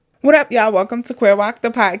What up, y'all? Welcome to Queer Walk,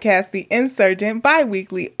 the podcast, the insurgent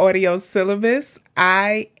bi-weekly audio syllabus.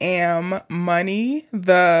 I am Money,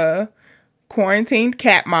 the quarantined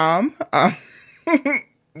cat mom,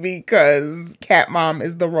 because cat mom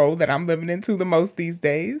is the role that I'm living into the most these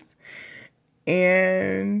days.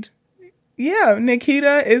 And yeah,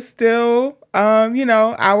 Nikita is still,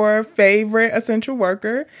 our favorite essential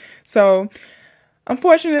worker. So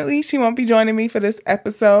unfortunately, she won't be joining me for this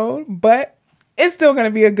episode, but it's still going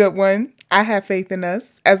to be a good one. I have faith in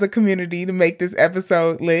us as a community to make this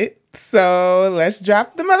episode lit. So let's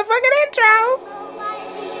drop the motherfucking intro.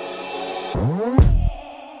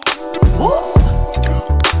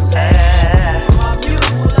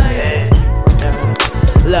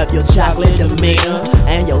 Love your chocolate demeanor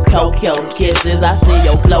and your cocoa kisses. I see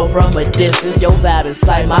your glow from a distance. Your vibe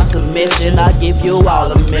inside my submission. I give you all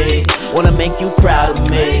of me. Wanna make you proud of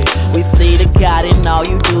me. We see the God in all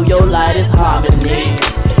you do. Your light is harmony.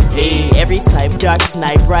 Hey, every type, darkest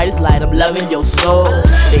night, brightest light, I'm loving your soul.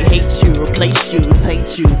 They hate you, replace you,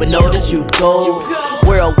 taint you, but know that you gold.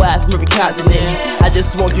 Worldwide from every continent, I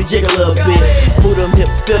just want you jiggle a little bit. Move them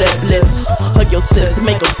hips, feel that bliss. Hug your sis,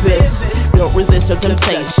 make them piss. Don't resist your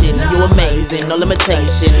temptation, you amazing, no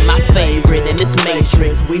limitation. My favorite in this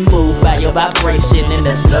matrix, we move by your vibration, and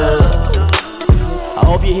that's love. I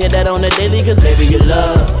hope you hear that on the daily, cause baby you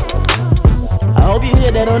love. I hope you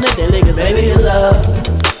hear that on the daily, cause baby you love.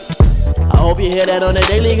 I hope you hear that on the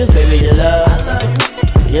daily, cause baby you love,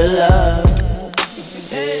 you love.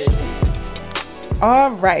 Hey. All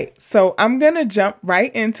right, so I'm going to jump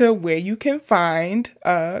right into where you can find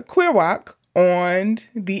Queer Walk on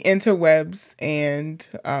the interwebs and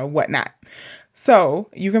whatnot. So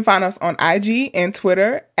you can find us on IG and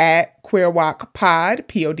Twitter at Queer Walk Pod,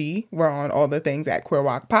 P-O-D. We're on all the things at Queer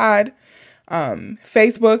Walk Pod.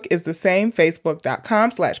 Facebook is the same,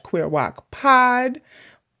 facebook.com/Queer Walk Pod.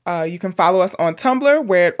 You can follow us on Tumblr,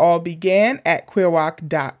 where it all began, at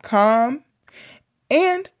queerwalk.com.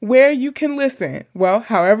 And where you can listen. Well,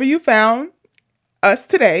 however you found us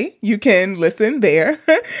today, you can listen there.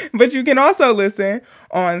 But you can also listen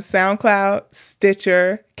on SoundCloud,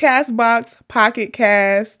 Stitcher, CastBox, Pocket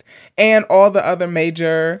Cast, and all the other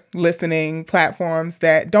major listening platforms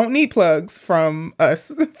that don't need plugs from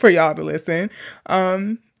us for y'all to listen.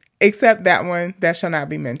 Except that one that shall not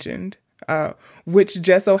be mentioned. Which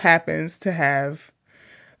just so happens to have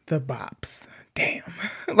the bops. Damn.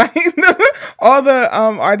 Like all the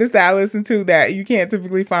artists that I listen to that you can't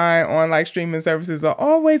typically find on like streaming services are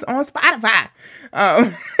always on Spotify.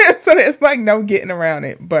 So there's like no getting around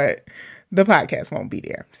it, but the podcast won't be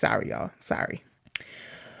there. Sorry, y'all. Sorry.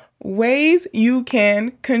 Ways you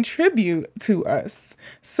can contribute to us.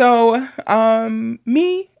 So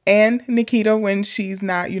me and Nikita, when she's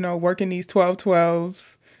not, working these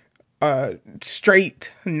 12/12s,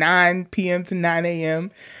 straight 9 p.m. to 9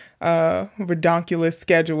 a.m. Redonkulous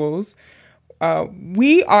schedules.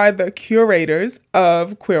 We are the curators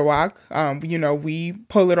of Queer Walk. We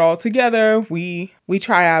pull it all together. We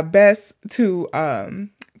try our best to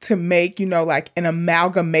make, like an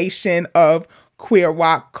amalgamation of Queer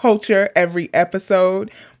Walk culture every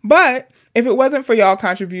episode. But if it wasn't for y'all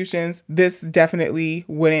contributions, this definitely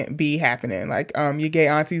wouldn't be happening. Like your gay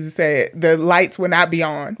aunties said, the lights would not be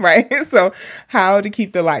on, right? So how to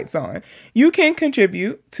keep the lights on? You can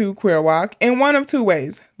contribute to Queer Walk in one of two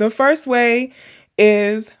ways. The first way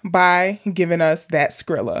is by giving us that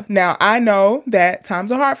Skrilla. Now, I know that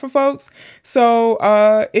times are hard for folks, so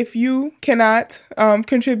if you cannot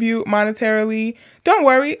contribute monetarily, don't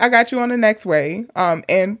worry, I got you on the next way.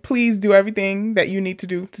 And please do everything that you need to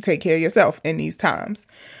do to take care of yourself in these times.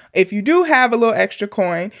 If you do have a little extra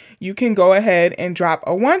coin, you can go ahead and drop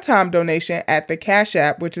a one-time donation at the Cash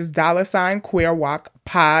App, which is $Queer Walk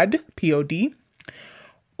Pod, P-O-D.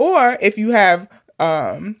 Or if you have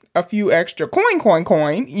a few extra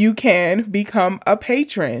coin, you can become a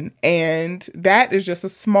patron. And that is just a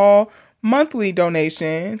small monthly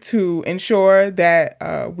donation to ensure that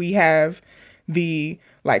we have the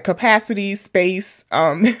capacity, space,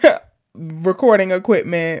 recording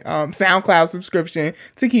equipment, SoundCloud subscription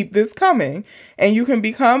to keep this coming. And you can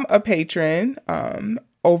become a patron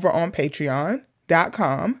over on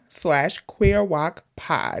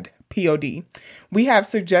patreon.com/queerwalkpod. P-O-D. We have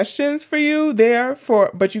suggestions for you there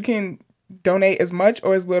but you can donate as much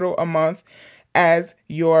or as little a month as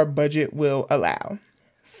your budget will allow.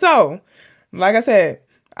 So, like I said,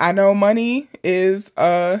 I know money is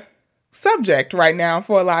a subject right now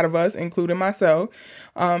for a lot of us, including myself.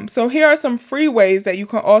 So here are some free ways that you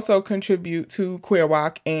can also contribute to Queer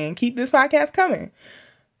Walk and keep this podcast coming.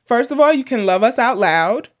 First of all, you can love us out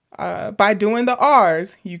loud. by doing the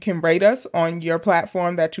R's. You can rate us on your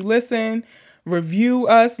platform that you listen, review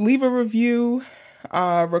us, leave a review,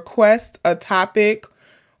 request a topic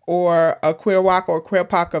or a Queer Walk or Queer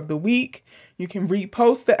Pock of the week. You can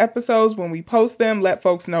repost the episodes when we post them. Let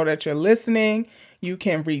folks know that you're listening. You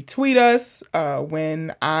can retweet us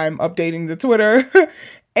when I'm updating the Twitter.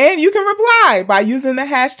 And you can reply by using the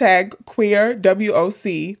hashtag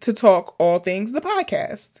QueerWOC to talk all things the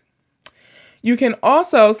podcast. You can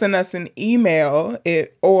also send us an email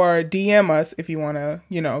or DM us if you want to,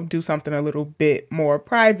 do something a little bit more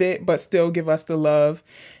private, but still give us the love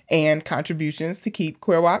and contributions to keep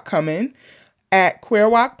Queer Walk coming at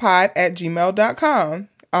queerwalkpod@gmail.com.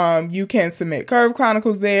 You can submit Curve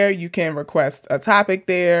Chronicles there. You can request a topic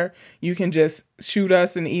there. You can just shoot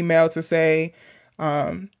us an email to say,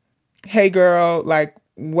 hey girl, like,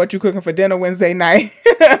 what you cooking for dinner Wednesday night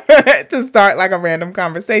to start like a random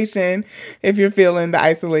conversation. If you're feeling the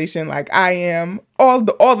isolation like I am, all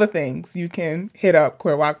the things, you can hit up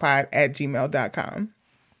queerwalkpod@gmail.com.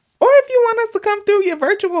 Or if you want us to come through your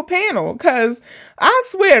virtual panel, because I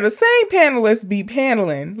swear the same panelists be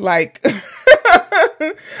paneling. Like,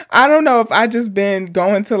 I don't know if I just been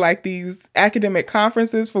going to like these academic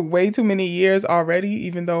conferences for way too many years already,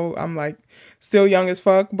 even though I'm like still young as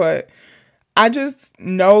fuck. But I just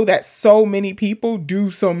know that so many people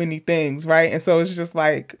do so many things, right? And so it's just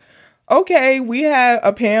like, okay, we had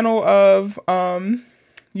a panel of,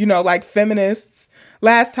 like feminists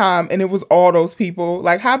last time, and it was all those people.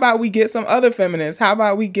 Like, how about we get some other feminists? How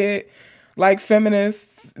about we get like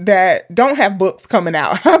feminists that don't have books coming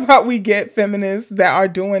out? How about we get feminists that are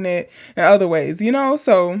doing it in other ways,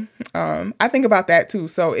 So I think about that too.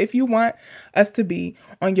 So if you want us to be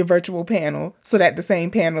on your virtual panel so that the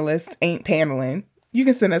same panelists ain't paneling, you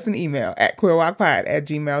can send us an email at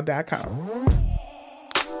queerwalkpod@gmail.com.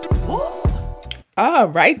 All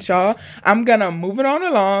right, y'all. I'm going to move it on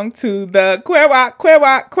along to the Queer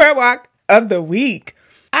Walk of the week.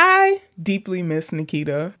 I deeply miss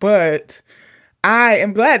Nikita, but I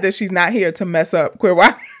am glad that she's not here to mess up Queer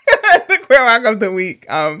Walk, the Queer Walk of the week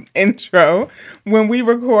intro. When we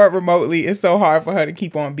record remotely, it's so hard for her to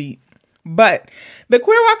keep on beat. But the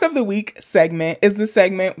Queer Walk of the week segment is the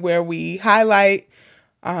segment where we highlight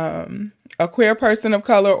a queer person of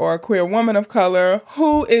color or a queer woman of color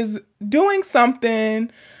who is doing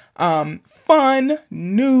something fun,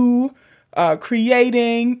 new,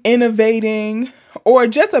 creating, innovating, or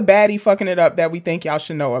just a baddie fucking it up that we think y'all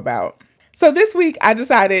should know about. So this week I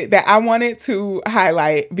decided that I wanted to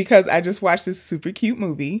highlight, because I just watched this super cute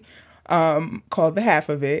movie called The Half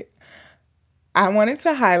of It. I wanted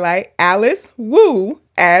to highlight Alice Wu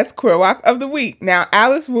as Queer Walk of the Week. Now,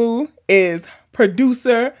 Alice Wu is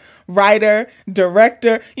producer, writer,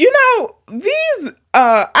 director. These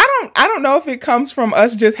I don't know if it comes from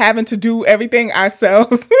us just having to do everything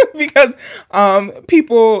ourselves because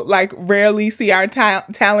people like rarely see our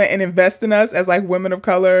talent and invest in us as like women of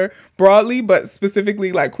color broadly, but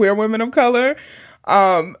specifically like queer women of color.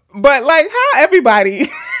 But like how everybody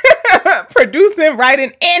producing,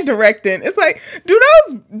 writing, and directing, it's like, do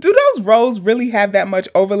those roles really have that much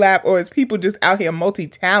overlap, or is people just out here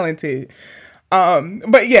multi-talented?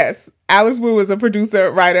 But yes, Alice Wu is a producer,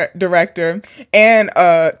 writer, director, and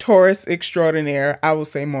a Taurus extraordinaire. I will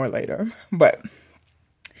say more later. But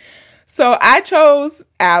so I chose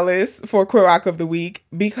Alice for Queer Walk of the Week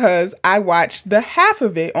because I watched The Half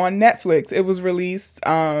of It on Netflix. It was released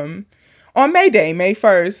on May Day, May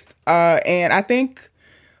 1st. And I think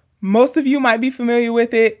most of you might be familiar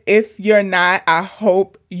with it. If you're not, I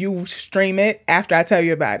hope you stream it after I tell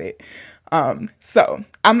you about it. So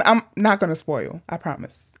I'm not going to spoil. I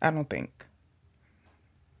promise. I don't think.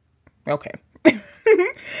 Okay.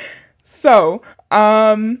 So,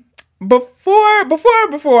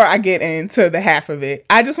 before I get into the half of it,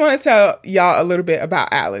 I just want to tell y'all a little bit about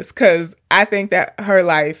Alice, cause I think that her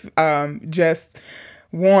life, just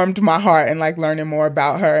warmed my heart, and like learning more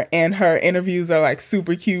about her, and her interviews are like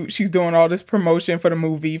super cute. She's doing all this promotion for the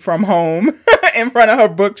movie from home in front of her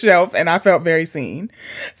bookshelf, and I felt very seen.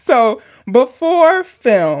 So before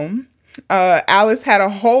film, Alice had a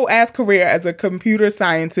whole ass career as a computer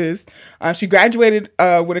scientist. She graduated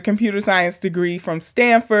with a computer science degree from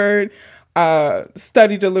Stanford,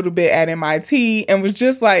 studied a little bit at MIT, and was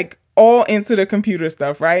just like all into the computer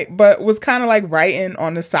stuff, right? But was kind of like writing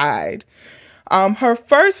on the side. Her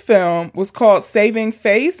first film was called Saving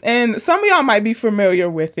Face, and some of y'all might be familiar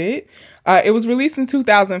with it. It was released in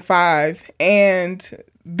 2005, and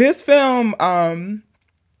this film,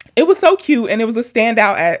 it was so cute, and it was a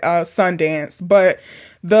standout at Sundance. But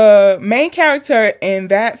the main character in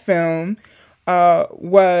that film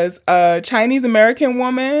was a Chinese American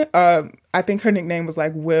woman. I think her nickname was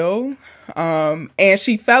like Will. And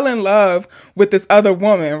she fell in love with this other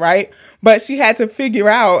woman, right? But she had to figure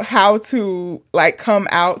out how to like come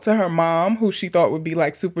out to her mom, who she thought would be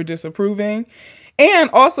like super disapproving, and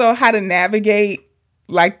also how to navigate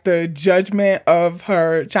like the judgment of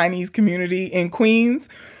her Chinese community in Queens.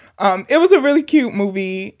 It was a really cute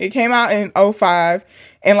movie. It came out in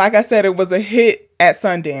 2005. And like I said, it was a hit at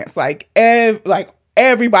Sundance. Like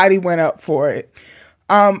everybody went up for it.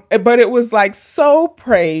 But it was like so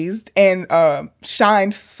praised and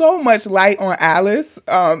shined so much light on Alice.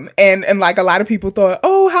 And like a lot of people thought,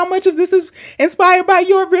 oh, how much of this is inspired by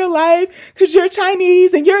your real life? Because you're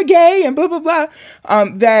Chinese and you're gay and blah, blah, blah.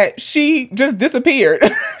 That she just disappeared.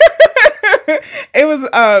 It was,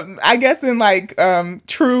 I guess, in like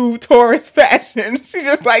true tourist fashion. She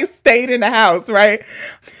just like stayed in the house, right?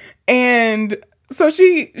 And so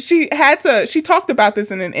she talked about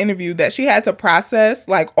this in an interview, that she had to process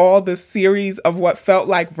like all the series of what felt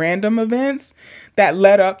like random events that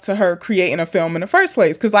led up to her creating a film in the first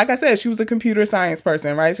place. Because like I said, she was a computer science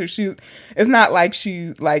person, right? So it's not like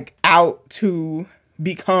she's like out to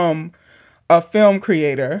become a film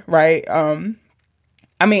creator, right?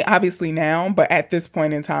 I mean, obviously now, but at this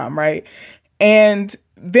point in time, right? And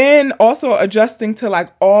then also adjusting to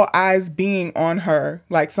like all eyes being on her,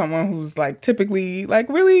 like someone who's like typically like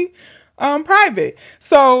really private.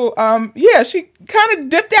 So yeah, she kind of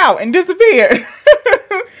dipped out and disappeared.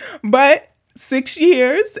 But 6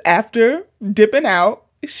 years after dipping out,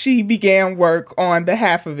 she began work on the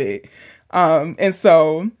half of it. And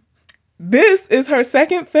so this is her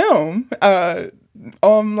second film,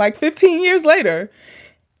 like 15 years later.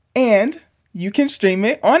 And you can stream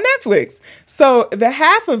it on Netflix. So the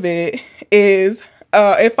half of it is,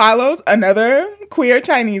 it follows another queer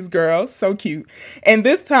Chinese girl, so cute. And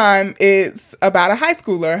this time it's about a high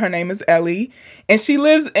schooler. Her name is Ellie. And she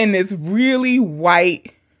lives in this really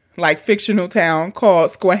white, like fictional town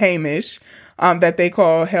called Squamish, that they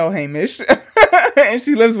call Hell Hamish. And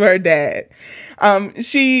she lives with her dad.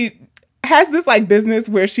 She has this like business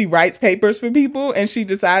where she writes papers for people, and she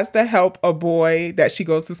decides to help a boy that she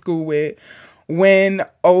goes to school with win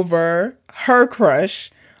over her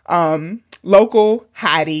crush, local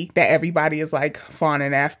hottie that everybody is like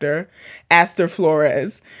fawning after, Aster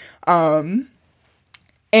Flores. And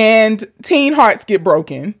teen hearts get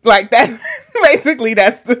broken. Like that, basically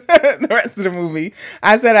that's the rest of the movie.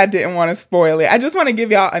 I said I didn't want to spoil it. I just want to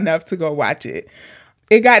give y'all enough to go watch it.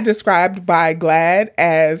 It got described by GLAAD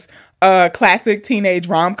as a classic teenage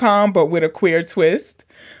rom-com, but with a queer twist.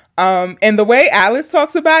 And the way Alice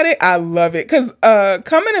talks about it, I love it. Because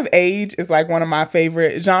coming of age is like one of my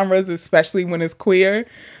favorite genres, especially when it's queer.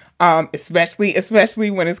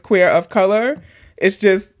 Especially when it's queer of color. It's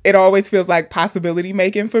just, it always feels like possibility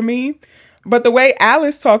making for me. But the way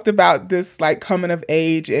Alice talked about this like coming of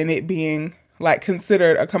age and it being like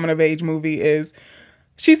considered a coming of age movie is,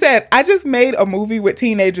 she said, I just made a movie with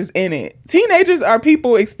teenagers in it. Teenagers are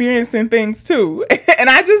people experiencing things too.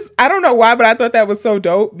 And I don't know why, but I thought that was so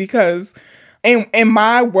dope, because in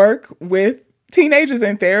my work with teenagers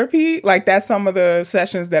in therapy, like that's some of the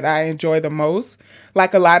sessions that I enjoy the most.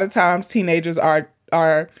 Like a lot of times teenagers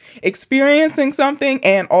are experiencing something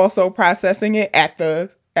and also processing it at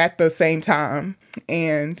the same time.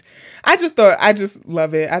 And I just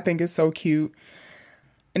love it. I think it's so cute.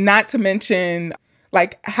 Not to mention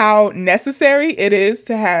like how necessary it is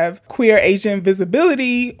to have queer Asian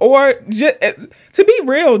visibility, or to be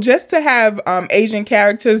real, just to have Asian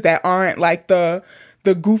characters that aren't like the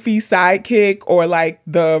goofy sidekick or like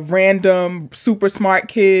the random super smart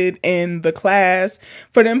kid in the class,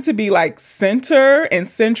 for them to be like center and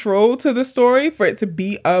central to the story, for it to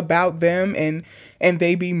be about them and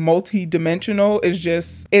they be multi-dimensional is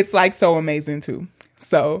just, it's like so amazing too.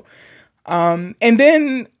 So, and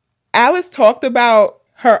then Alice talked about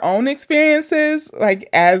her own experiences, like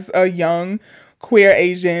as a young queer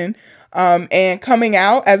Asian, and coming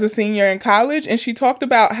out as a senior in college. And she talked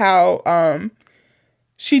about how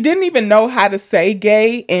she didn't even know how to say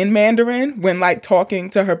gay in Mandarin when like talking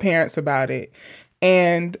to her parents about it.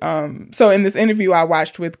 And so in this interview I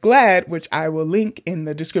watched with GLAAD, which I will link in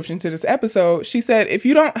the description to this episode, she said, if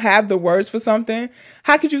you don't have the words for something,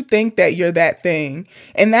 how could you think that you're that thing?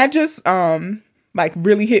 And that just like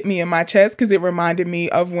really hit me in my chest, because it reminded me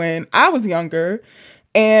of when I was younger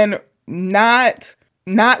and not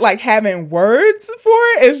like having words for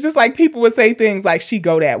it. It was just like people would say things like, she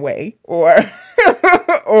go that way, or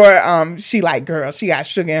she like, girl, she got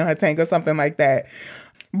sugar in her tank, or something like that.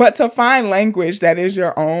 But to find language that is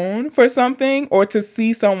your own for something, or to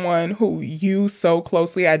see someone who you so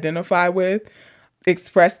closely identify with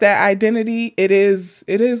express that identity, it is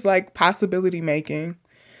like possibility making.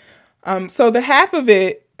 So the half of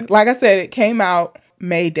it, like I said, it came out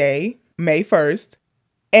May 1st,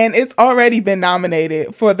 and it's already been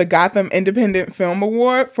nominated for the Gotham Independent Film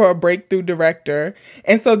Award for a breakthrough director.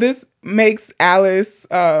 And so this makes Alice,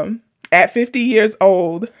 at 50 years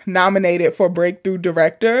old, nominated for breakthrough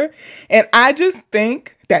director. And I just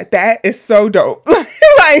think that is so dope.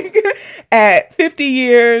 Like, at 50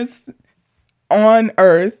 years on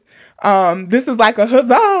Earth, this is like a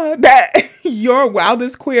huzzah that your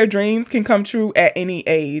wildest queer dreams can come true at any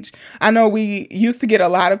age. I know we used to get a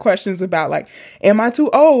lot of questions about, like, am I too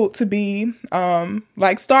old to be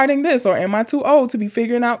like starting this, or am I too old to be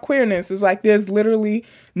figuring out queerness? It's like there's literally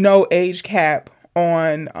no age cap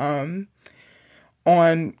on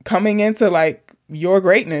coming into like your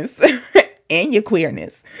greatness and your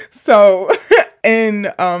queerness. So in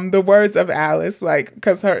the words of Alice, like,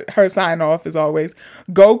 because her sign off is always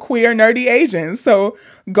 "Go queer nerdy Asians." So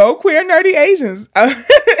go queer nerdy Asians,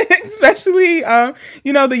 especially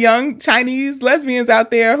the young Chinese lesbians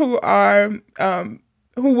out there who are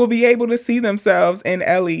who will be able to see themselves in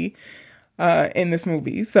Ellie in this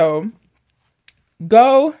movie. So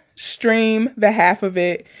go stream the half of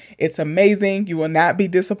it. It's amazing. You will not be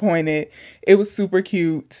disappointed. It was super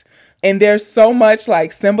cute. And there's so much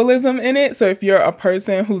like symbolism in it. So if you're a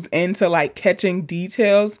person who's into like catching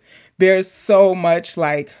details, there's so much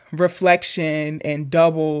like reflection and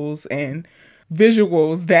doubles and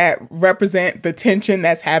visuals that represent the tension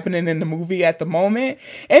that's happening in the movie at the moment.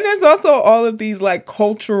 And there's also all of these like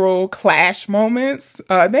cultural clash moments.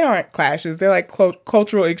 They aren't clashes. They're like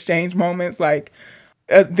cultural exchange moments. Like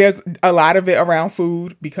there's a lot of it around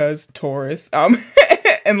food because tourists.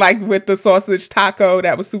 And like with the sausage taco,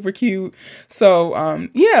 that was super cute. So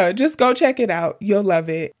yeah, just go check it out. You'll love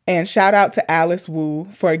it. And shout out to Alice Wu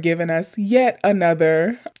for giving us yet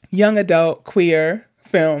another young adult queer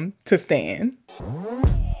film to stan.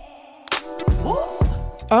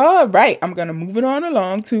 All right, I'm going to move it on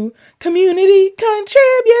along to community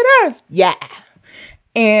contributors. Yeah.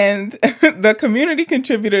 And the community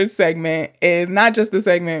contributors segment is not just the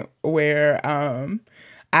segment where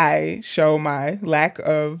I show my lack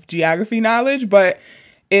of geography knowledge, but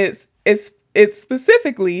it's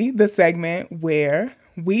specifically the segment where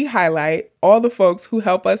we highlight all the folks who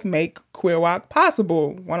help us make Queer WOC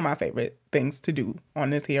possible. One of my favorite things to do on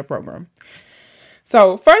this here program.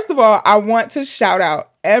 So first of all, I want to shout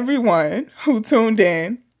out everyone who tuned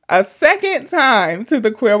in a second time to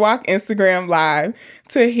the Queer WOC Instagram Live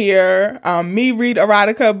to hear me read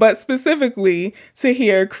erotica, but specifically to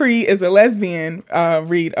hear Cree is a lesbian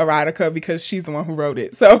read erotica because she's the one who wrote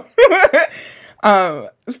it. So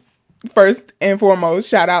first and foremost,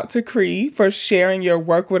 shout out to Cree for sharing your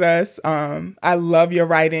work with us. I love your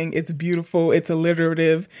writing. It's beautiful. It's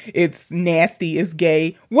alliterative. It's nasty. It's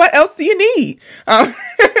gay. What else do you need?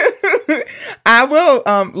 I will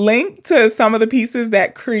link to some of the pieces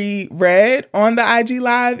that Cree read on the IG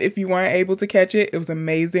Live if you weren't able to catch it. It was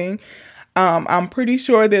amazing. I'm pretty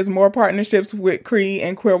sure there's more partnerships with Cree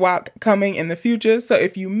and Queer WOC coming in the future. So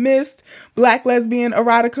if you missed Black Lesbian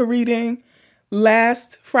Erotica reading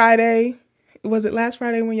last Friday, was it last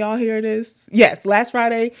Friday when y'all hear this? Yes, last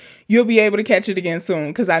Friday. You'll be able to catch it again soon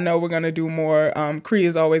because I know we're going to do more. Cree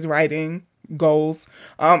is always writing goals.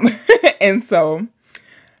 And so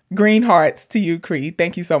green hearts to you, Cree.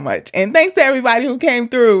 Thank you so much. And thanks to everybody who came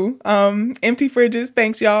through. Empty Fridges,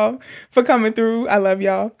 thanks y'all for coming through. I love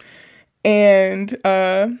y'all. And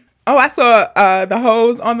I saw the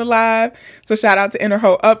hoes on the live. So shout out to Inner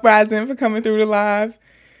Hoe Uprising for coming through the live.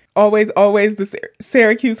 Always the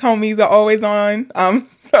Syracuse homies are always on.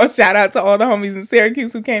 So shout out to all the homies in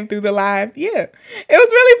Syracuse who came through the live. Yeah, it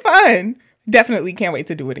was really fun. Definitely can't wait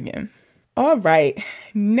to do it again. All right.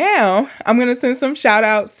 Now I'm going to send some shout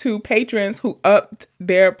outs to patrons who upped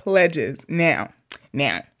their pledges. Now,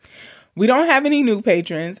 we don't have any new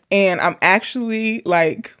patrons, and I'm actually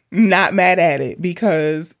like not mad at it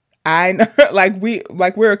because I know,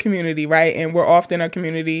 we're a community, right? And we're often a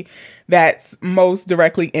community that's most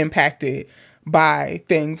directly impacted by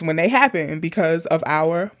things when they happen because of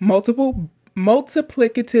our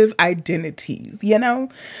multiplicative identities, you know?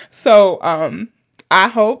 So, I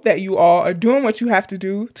hope that you all are doing what you have to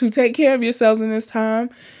do to take care of yourselves in this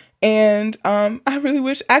time. And, I really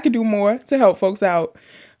wish I could do more to help folks out.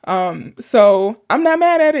 So I'm not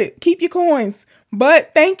mad at it. Keep your coins.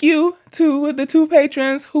 But thank you to the 2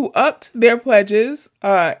 patrons who upped their pledges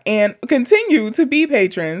and continue to be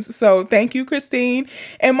patrons. So thank you, Christine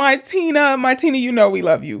and Martina. Martina, you know we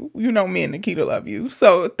love you. You know me and Nikita love you.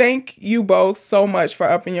 So thank you both so much for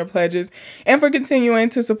upping your pledges and for continuing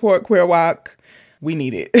to support Queer WOC. We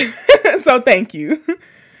need it. So thank you.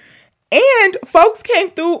 And folks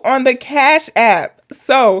came through on the Cash App.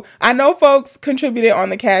 So I know folks contributed on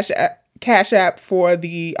the Cash App for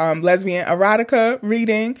the lesbian erotica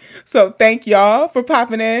reading. So thank y'all for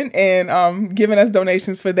popping in and giving us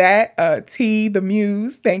donations for that. T the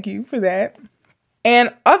Muse, thank you for that.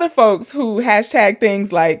 And other folks who hashtag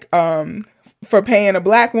things like for paying a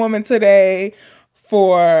Black woman today,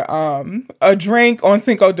 for a drink on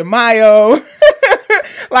Cinco de Mayo.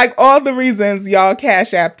 Like all the reasons y'all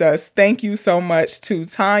Cash Apped us. Thank you so much to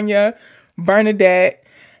Tanya, Bernadette,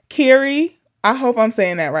 Kiri. I hope I'm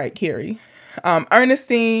saying that right, Kiri.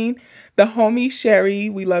 Ernestine, the homie Sherry.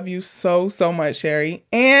 We love you so, so much, Sherry.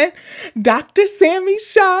 And Dr. Sammy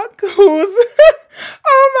Shock, who's,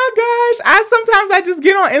 oh my gosh. Sometimes I just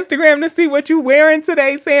get on Instagram to see what you wearing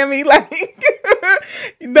today, Sammy. Like,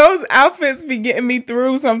 those outfits be getting me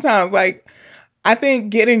through sometimes. Like, I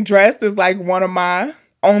think getting dressed is like one of my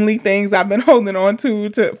only things I've been holding on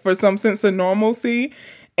to for some sense of normalcy.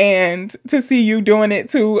 And to see you doing it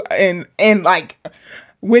too, and like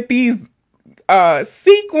with these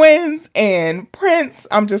sequins and prints,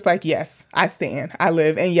 I'm just like, yes, I stand, I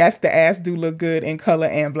live. And yes, the ass do look good in color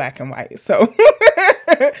and black and white. So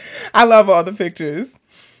I love all the pictures.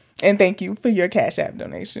 And thank you for your Cash App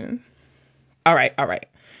donation. All right.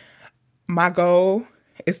 My goal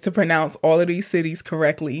is to pronounce all of these cities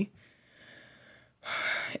correctly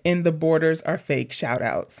in the Borders Are Fake shout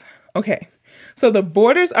outs. Okay. So the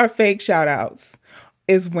Borders Are Fake shout outs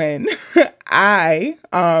is when I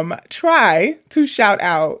try to shout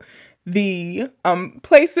out the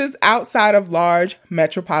places outside of large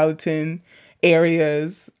metropolitan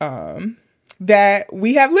areas that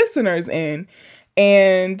we have listeners in.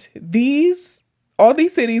 And all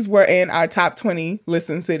these cities were in our top 20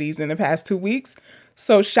 listen cities in the past 2 weeks.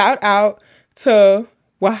 So shout out to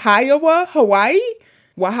Waihawa, Hawaii?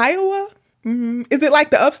 Waihawa? Mm-hmm. Is it like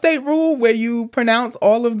the upstate rule where you pronounce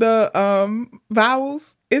all of the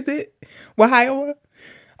vowels? Is it Waihawa?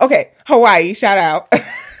 Okay, Hawaii, shout out.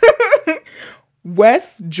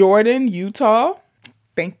 West Jordan, Utah.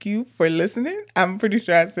 Thank you for listening. I'm pretty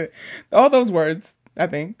sure I said all those words, I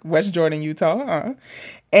think. West Jordan, Utah.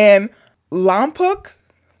 And Lompoc,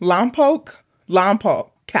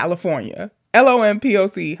 California.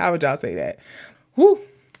 LOMPOC. How would y'all say that? Woo.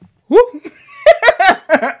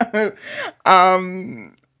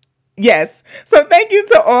 Yes. So thank you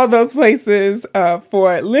to all those places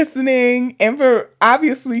for listening and for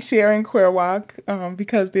obviously sharing Queer WOC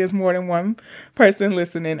because there's more than one person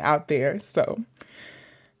listening out there. So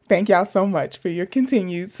thank y'all so much for your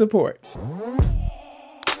continued support.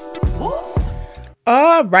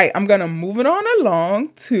 All right. I'm going to move it on along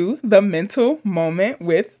to the mental moment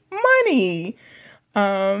with Money.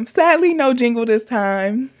 Sadly, no jingle this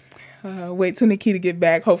time. Wait till Nikita get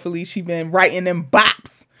back. Hopefully she been writing them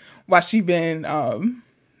bops while she been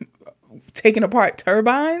taking apart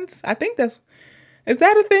turbines. I think is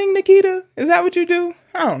that a thing, Nikita? Is that what you do?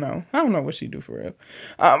 I don't know what she do for real.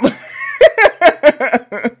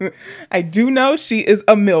 I do know she is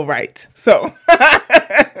a millwright. So,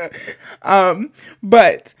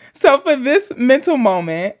 but so for this mental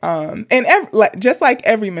moment, and just like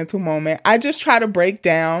every mental moment, I just try to break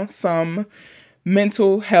down some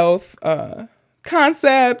mental health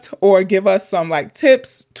concept or give us some like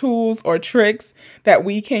tips, tools, or tricks that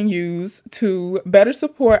we can use to better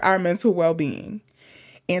support our mental well-being.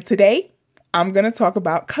 And today, I'm going to talk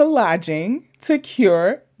about collaging to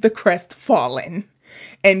cure the crestfallen.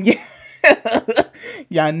 And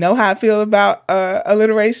y'all know how I feel about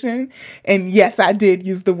alliteration. And yes, I did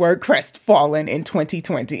use the word crestfallen in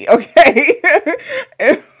 2020. Okay.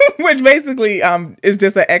 Which basically is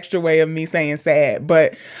just an extra way of me saying sad.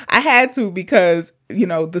 But I had to because,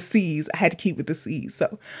 the C's, I had to keep with the C's.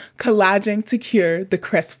 So collaging to cure the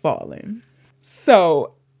crestfallen.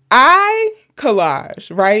 So I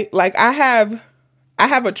collage, right? Like I have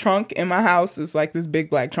a trunk in my house. It's like this big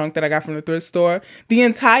black trunk that I got from the thrift store. The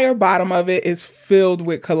entire bottom of it is filled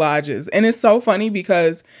with collages. And it's so funny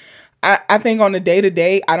because I think on the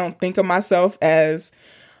day-to-day, I don't think of myself as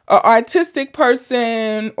an artistic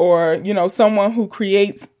person or, someone who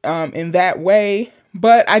creates in that way.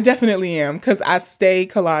 But I definitely am because I stay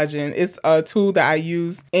collaging. It's a tool that I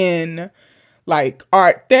use in like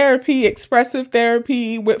art therapy, expressive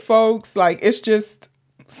therapy with folks. Like it's just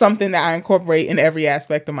something that I incorporate in every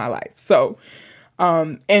aspect of my life. So,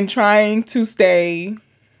 and trying to stay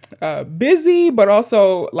busy, but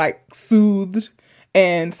also like soothed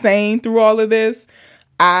and sane through all of this,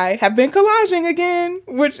 I have been collaging again,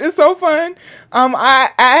 which is so fun.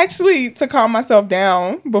 I actually, to calm myself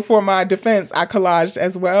down before my defense, I collaged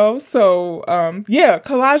as well. So, yeah,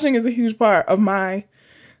 collaging is a huge part of my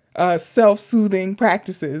self-soothing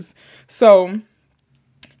practices. So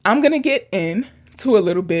I'm going to get into a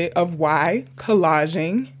little bit of why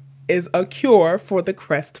collaging is a cure for the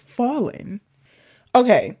crestfallen.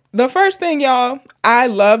 Okay, the first thing, y'all, I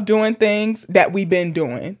love doing things that we've been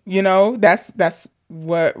doing. You know, that's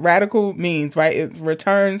what radical means, right? It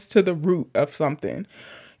returns to the root of something.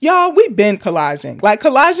 Y'all, we've been collaging. Like,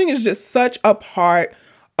 collaging is just such a part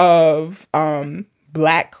of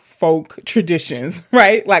Black folk traditions,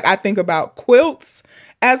 right? Like, I think about quilts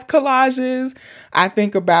as collages. I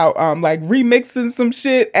think about like remixing some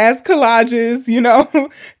shit as collages, you know.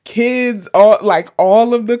 Kids,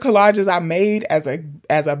 all of the collages I made as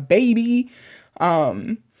a baby.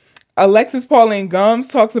 Alexis Pauline Gumbs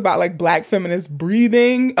talks about like Black feminist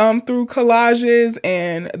breathing through collages,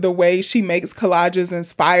 and the way she makes collages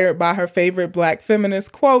inspired by her favorite Black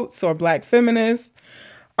feminist quotes or Black feminists.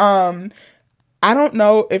 I don't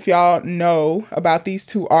know if y'all know about these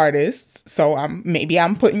two artists, so maybe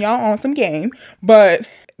I'm putting y'all on some game, but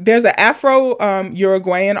there's an Afro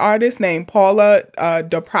Uruguayan artist named Paula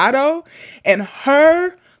de Prado, and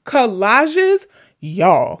her collages,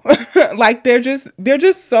 y'all, like they're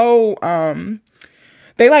just so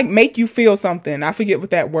they like make you feel something. I forget what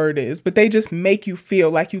that word is, but they just make you feel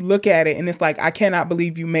like, you look at it and it's like, I cannot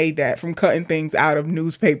believe you made that from cutting things out of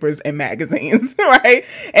newspapers and magazines, right?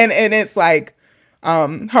 And it's like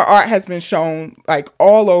her art has been shown like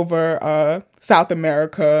all over South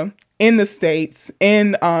America, in the States,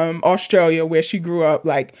 in Australia, where she grew up,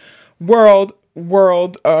 like world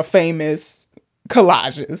famous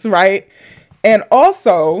collages, right? And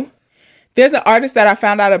also, there's an artist that I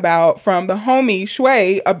found out about from the homie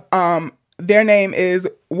Shui. Their name is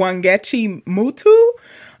Wangechi Mutu.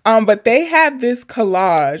 But they have this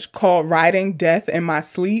collage called Writing Death in My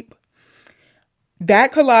Sleep.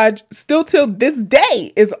 That collage still till this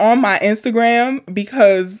day is on my Instagram,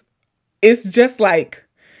 because it's just like,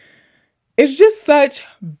 it's just such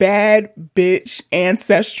bad bitch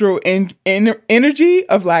ancestral energy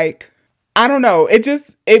of like, I don't know.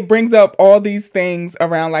 It brings up all these things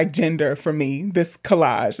around like gender for me. This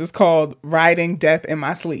collage is called Writing Death in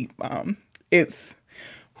My Sleep. It's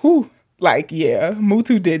like, yeah,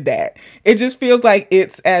 Mutu did that. It just feels like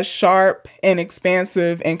it's as sharp and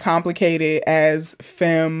expansive and complicated as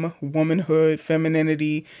womanhood,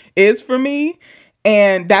 femininity is for me.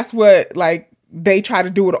 And that's what like they try to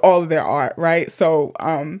do with all of their art, right? So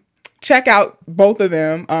check out both of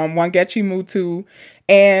them, Wangechi Mutu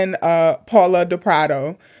and Paula de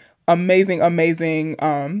Prado. Amazing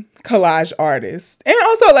collage artists. And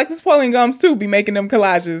also Alexis Pauline Gumbs too be making them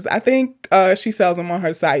collages. I think she sells them on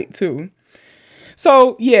her site too.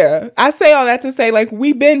 So yeah, I say all that to say, like,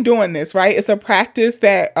 we've been doing this, right? It's a practice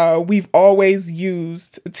that we've always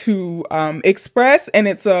used to express, and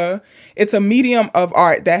it's a medium of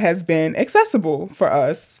art that has been accessible for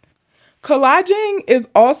us. Collaging is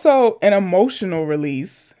also an emotional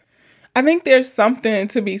release. I think there's something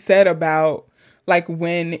to be said about like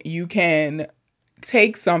when you can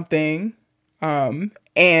take something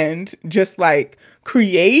and just like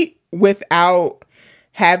create without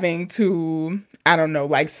having to, I don't know,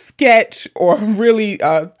 like sketch or really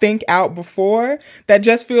think out before. That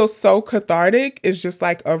just feels so cathartic. It's just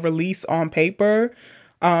like a release on paper.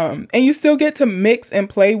 And you still get to mix and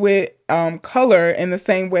play with color in the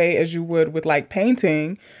same way as you would with like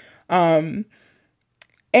painting. And,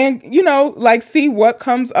 you know, like see what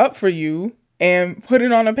comes up for you and put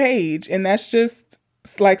it on a page. And that's just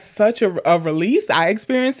like such a release. I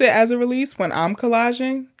experience it as a release when I'm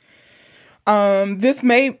collaging.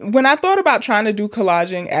 When I thought about trying to do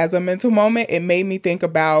collaging as a mental moment, it made me think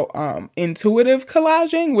about intuitive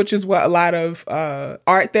collaging, which is what a lot of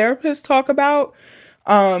art therapists talk about.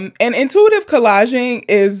 And intuitive collaging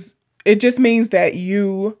it just means that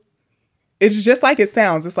it's just like it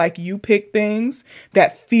sounds. It's like you pick things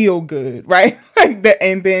that feel good, right? Like that,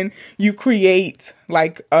 and then you create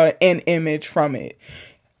like an image from it.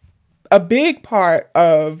 A big part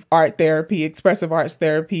of art therapy, expressive arts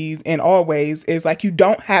therapies in all ways, is like you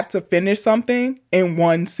don't have to finish something in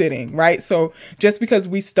one sitting, right? So just because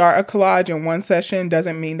we start a collage in one session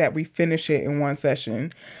doesn't mean that we finish it in one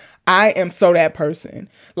session. I am so that person.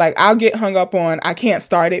 Like, I'll get hung up on, I can't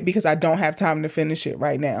start it because I don't have time to finish it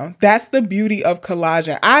right now. That's the beauty of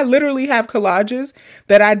collaging. I literally have collages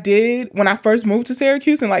that I did when I first moved to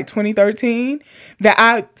Syracuse in like 2013 that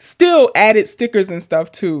I still added stickers and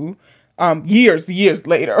stuff to years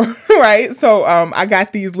later, right? So I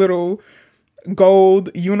got these little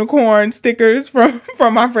gold unicorn stickers from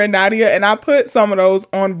my friend Nadia, and I put some of those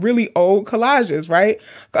on really old collages, right?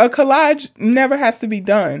 A collage never has to be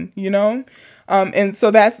done, you know? And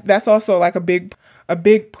so that's also like a big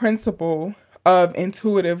principle of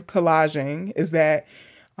intuitive collaging, is that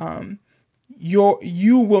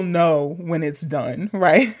you will know when it's done,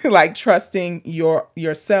 right? Like trusting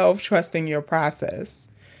yourself, trusting your process.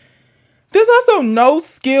 There's also no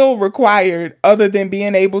skill required other than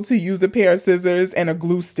being able to use a pair of scissors and a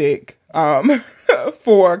glue stick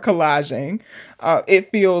for collaging. It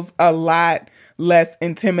feels a lot less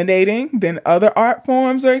intimidating than other art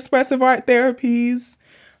forms or expressive art therapies.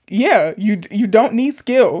 Yeah, you don't need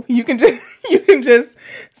skill. You can just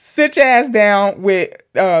sit your ass down with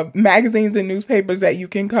magazines and newspapers that you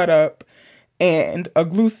can cut up and a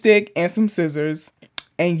glue stick and some scissors,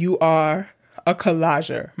 and you are a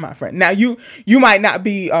collager, my friend. Now you might not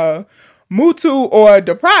be Mutu or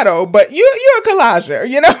De Prado, but you're a collager,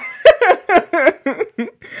 you know.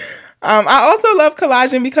 I also love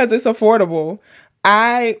collaging because it's affordable.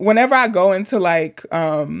 Whenever I go into like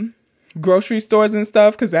grocery stores and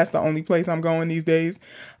stuff, because that's the only place I'm going these days,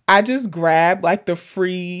 I just grab like the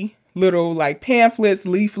free little like pamphlets,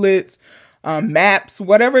 leaflets, maps,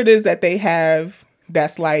 whatever it is that they have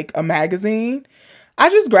that's like a magazine. I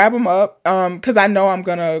just grab them up because I know I'm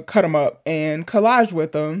going to cut them up and collage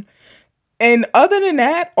with them. And other than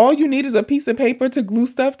that, all you need is a piece of paper to glue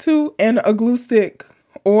stuff to and a glue stick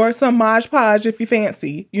or some Mod Podge if you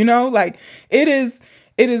fancy. You know, like it is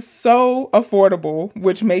so affordable,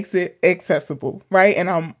 which makes it accessible, right? And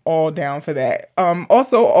I'm all down for that.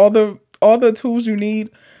 Also, all the tools you need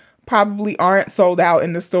probably aren't sold out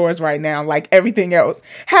in the stores right now, like everything else.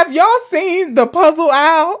 Have y'all seen the puzzle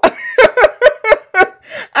aisle?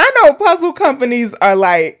 I know puzzle companies are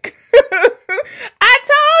like, I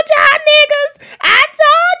told y'all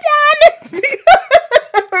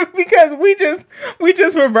niggas, because we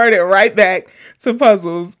just reverted right back to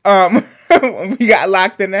puzzles. We got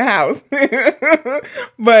locked in the house.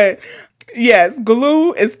 But yes,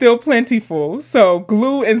 glue is still plentiful. So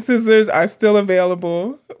glue and scissors are still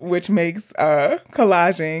available, which makes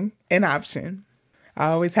collaging an option. I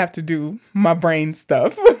always have to do my brain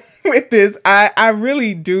stuff with this. I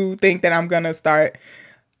really do think that I'm going to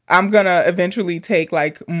eventually take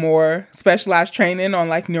like more specialized training on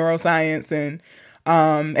like neuroscience and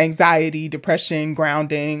anxiety, depression,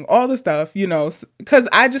 grounding, all the stuff, you know, because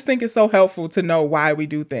I just think it's so helpful to know why we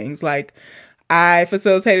do things. Like, I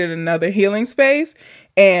facilitated another healing space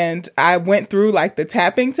and I went through like the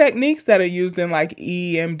tapping techniques that are used in like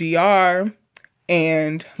EMDR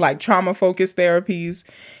and like trauma focused therapies.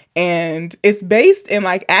 And it's based in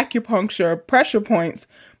like acupuncture pressure points,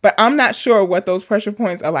 but I'm not sure what those pressure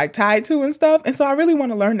points are like tied to and stuff. And so I really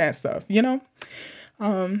want to learn that stuff, you know,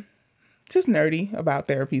 just nerdy about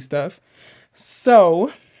therapy stuff.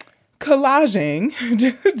 So collaging,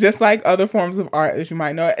 just like other forms of art, as you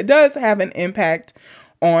might know, it does have an impact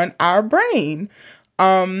on our brain.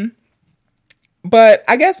 But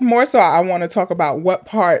I guess more so I want to talk about what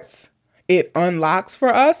parts it unlocks for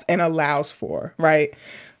us and allows for, right?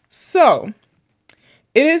 So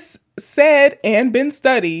it is said and been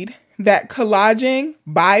studied that collaging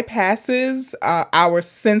bypasses our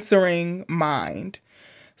censoring mind.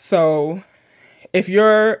 So if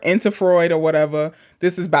you're into Freud or whatever,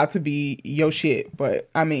 this is about to be your shit. But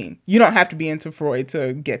I mean, you don't have to be into Freud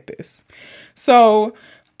to get this. So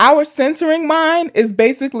our censoring mind is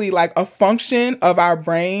basically like a function of our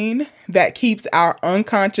brain that keeps our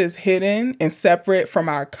unconscious hidden and separate from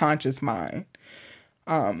our conscious mind.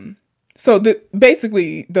 So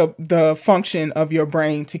basically the function of your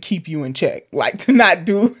brain to keep you in check, like to not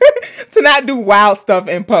do wild stuff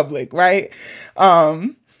in public, right?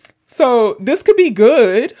 So this could be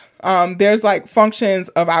good. There's like functions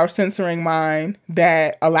of our censoring mind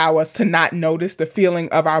that allow us to not notice the feeling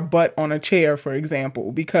of our butt on a chair, for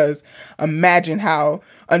example, because imagine how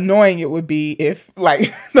annoying it would be if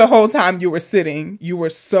like the whole time you were sitting, you were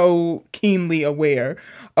so keenly aware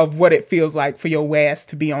of what it feels like for your ass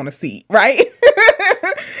to be on a seat, right?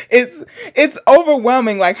 It's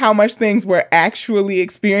overwhelming, like how much things we're actually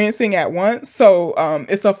experiencing at once. So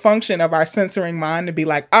it's a function of our censoring mind to be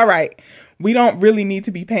like, all right, we don't really need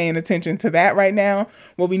to be paying attention to that right now.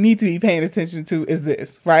 What we need to be paying attention to is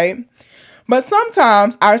this, right? But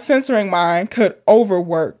sometimes our censoring mind could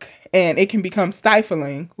overwork and it can become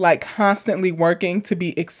stifling, like constantly working to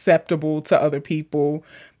be acceptable to other people.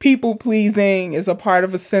 People pleasing is a part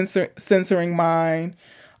of a censoring mind.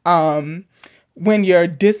 When you're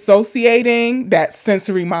dissociating, that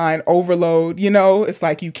sensory mind overload, it's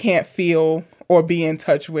like you can't feel or be in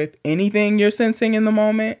touch with anything you're sensing in the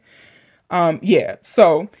moment.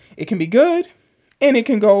 So it can be good and it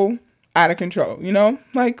can go out of control,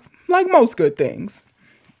 like most good things.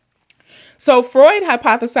 So Freud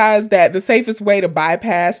hypothesized that the safest way to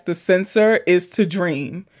bypass the censor is to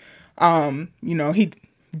dream. He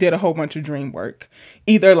did a whole bunch of dream work,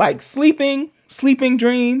 either like sleeping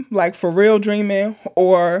dream, like for real dreaming,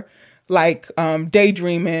 or like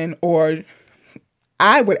daydreaming, or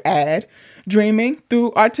I would add dreaming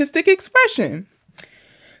through artistic expression.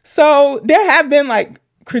 So there have been like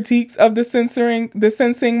critiques of the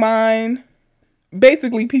sensing mind.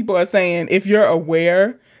 Basically, people are saying if you're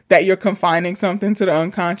aware that you're confining something to the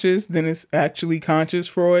unconscious, then it's actually conscious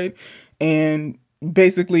Freud. And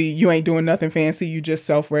basically you ain't doing nothing fancy. You just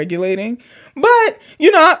self-regulating. But,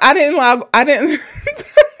 I didn't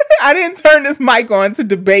I didn't turn this mic on to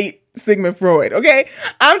debate Sigmund Freud. Okay.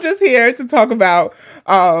 I'm just here to talk about,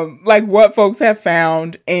 what folks have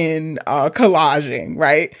found in, collaging,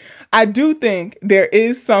 right? I do think there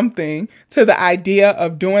is something to the idea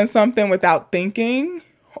of doing something without thinking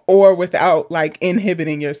or without like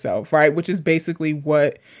inhibiting yourself, right? Which is basically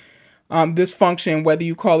what this function, whether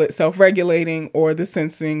you call it self-regulating or the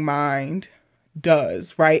sensing mind,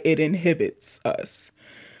 does, right? It inhibits us.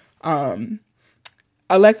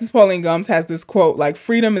 Alexis Pauline Gumbs has this quote, like,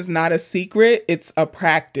 freedom is not a secret, it's a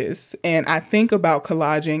practice. And I think about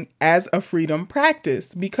collaging as a freedom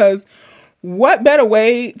practice, because what better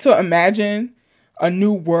way to imagine a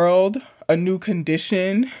new world, a new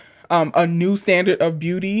condition, a new standard of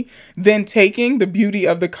beauty than taking the beauty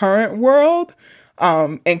of the current world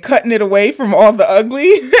and cutting it away from all the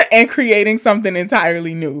ugly and creating something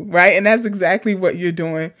entirely new, right? And that's exactly what you're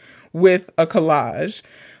doing with a collage.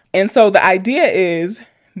 And so the idea is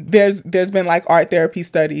there's been like art therapy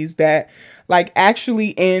studies that like actually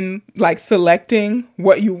in like selecting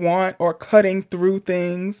what you want or cutting through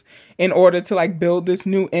things in order to like build this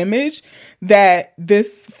new image, that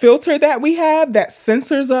this filter that we have that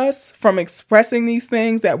censors us from expressing these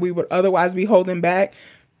things that we would otherwise be holding back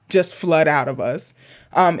just flood out of us.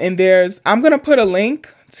 And I'm going to put a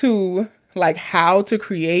link to like how to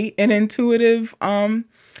create an intuitive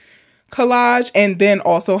collage, and then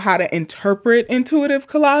also how to interpret intuitive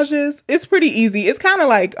collages. It's pretty easy. It's kind of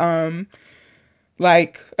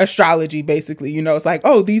like astrology, basically. It's like,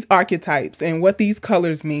 oh, these archetypes and what these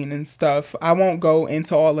colors mean and stuff. I won't go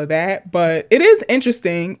into all of that, but it is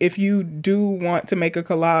interesting if you do want to make a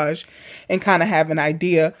collage and kind of have an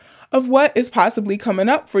idea of what is possibly coming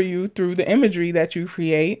up for you through the imagery that you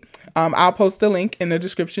create. I'll post a link in the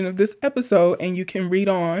description of this episode, and you can read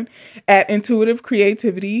on at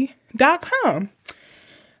intuitivecreativity.com.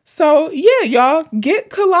 So yeah, y'all, get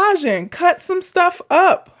collaging, cut some stuff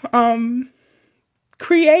up,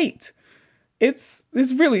 create. It's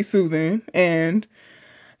really soothing, and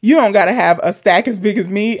you don't gotta have a stack as big as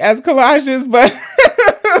me as collages, but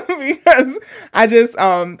because I just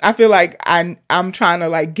I feel like I'm trying to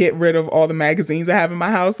like get rid of all the magazines I have in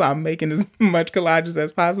my house, so I'm making as much collages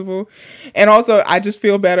as possible. And also I just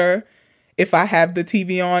feel better if I have the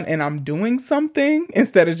TV on and I'm doing something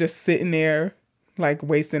instead of just sitting there like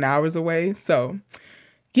wasting hours away. So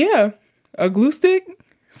yeah, a glue stick,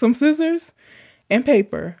 some scissors, and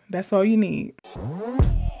paper. That's all you need.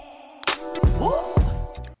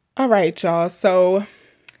 All right, y'all. So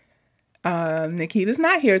Nikita's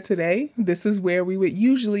not here today. This is where we would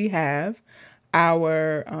usually have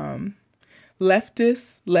our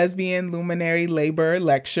leftist lesbian luminary labor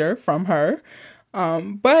lecture from her.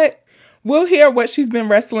 But we'll hear what she's been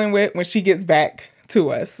wrestling with when she gets back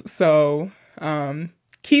to us. So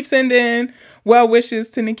keep sending well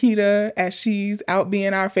wishes to Nikita as she's out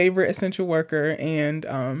being our favorite essential worker, and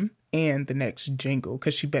the next jingle,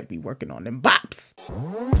 because she better be working on them bops.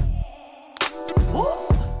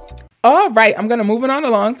 All right, I'm going to move it on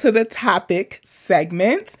along to the topic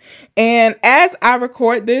segment. And as I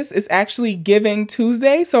record this, it's actually Giving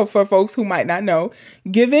Tuesday. So for folks who might not know,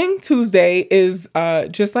 Giving Tuesday is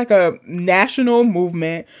just like a national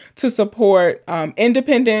movement to support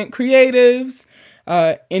independent creatives,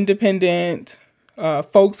 independent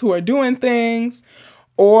folks who are doing things,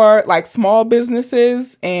 or like small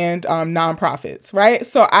businesses and nonprofits, right?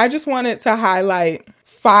 So I just wanted to highlight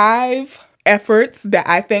 5 efforts that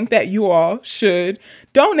I think that you all should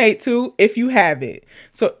donate to if you have it.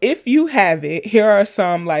 So if you have it, here are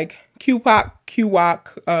some like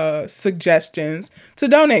QWOC suggestions to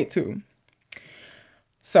donate to.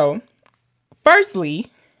 So,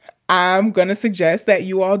 firstly, I'm going to suggest that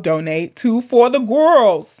you all donate to For the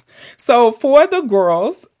Girls. So, For the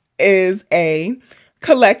Girls is a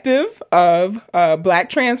collective of Black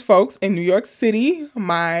trans folks in New York City.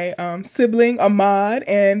 My sibling Ahmad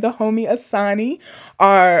and the homie Asani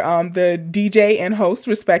are the DJ and host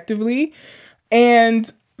respectively.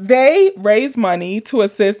 And they raise money to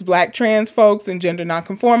assist Black trans folks and gender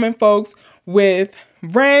nonconforming folks with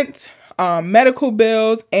rent, medical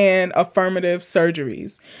bills, and affirmative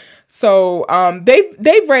surgeries. So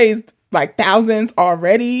they've raised like thousands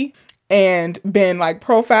already and been like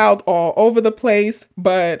profiled all over the place.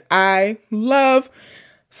 But I love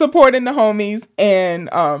supporting the homies and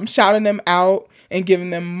shouting them out and giving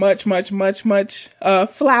them much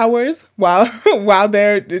flowers while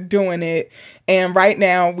they're doing it. And right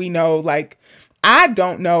now we know, like, I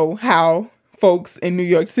don't know how folks in New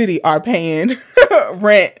York City are paying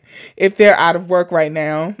rent if they're out of work right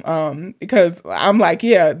now. Because I'm like,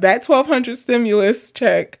 yeah, that $1,200 stimulus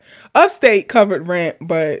check upstate covered rent,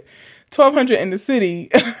 but $1,200 in the city,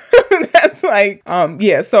 that's like,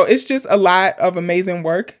 yeah. So it's just a lot of amazing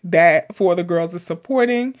work that For the Girls is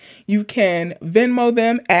supporting. You can Venmo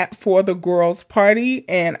them at For the Girls Party,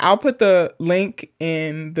 and I'll put the link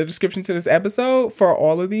in the description to this episode for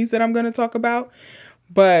all of these that I'm going to talk about.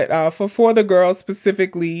 But for the Girls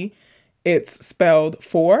specifically, it's spelled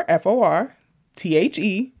For, FOR,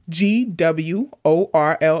 THEGWORLS,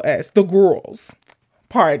 The Girls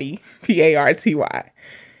Party, PARTY.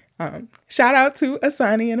 Shout out to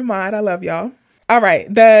Asani and Ahmad. I love y'all. All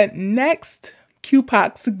right. The next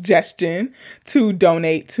QPOC suggestion to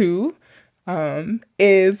donate to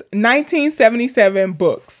is 1977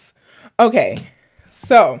 books. Okay.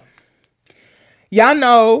 So y'all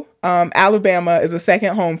know Alabama is a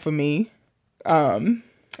second home for me.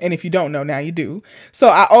 And if you don't know, now you do. So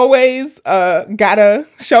I always gotta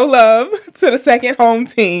show love to the second home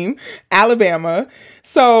team, Alabama.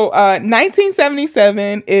 So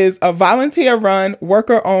 1977 is a volunteer-run,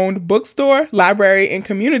 worker-owned bookstore, library, and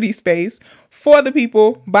community space for the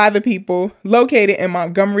people, by the people, located in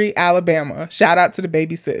Montgomery, Alabama. Shout out to the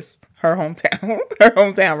baby sis. Her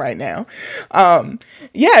hometown right now.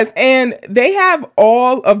 Yes, and they have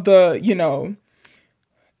all of the,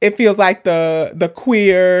 it feels like the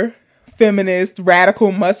queer, feminist,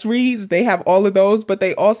 radical must-reads. They have all of those, but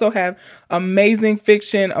they also have amazing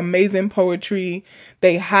fiction, amazing poetry.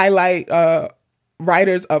 They highlight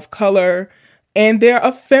writers of color, and they're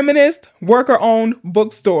a feminist, worker-owned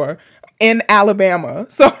bookstore in Alabama.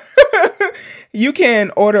 So you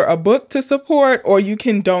can order a book to support, or you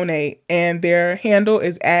can donate, and their handle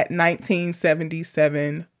is at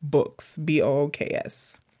 1977 books,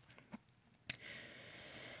 BOOKS.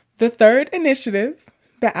 The third initiative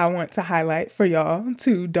that I want to highlight for y'all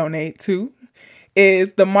to donate to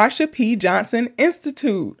is the Marsha P. Johnson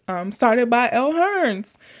Institute, started by Elle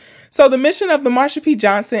Hearns. So the mission of the Marsha P.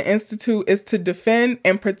 Johnson Institute is to defend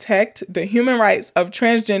and protect the human rights of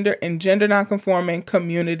transgender and gender nonconforming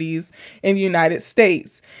communities in the United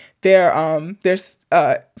States. Their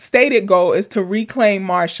stated goal is to reclaim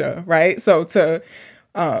Marsha, right? So to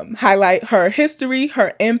highlight her history,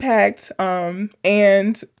 her impact,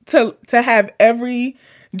 and to have every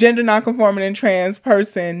gender nonconforming and trans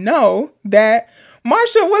person know that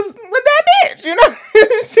Marsha was that bitch, she the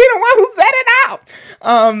one who set it out.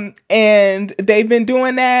 And they've been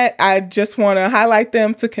doing that. I just want to highlight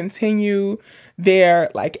them to continue their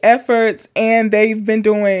efforts, and they've been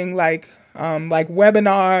doing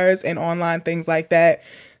webinars and online things like that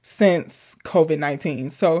since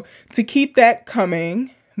COVID-19. So to keep that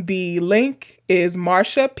coming, the link is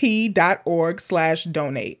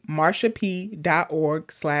marshap.org/donate.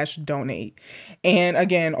 marshap.org/donate. And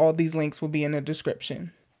again, all these links will be in the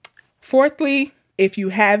description. Fourthly, if you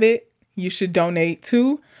have it, you should donate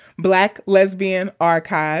to Black Lesbian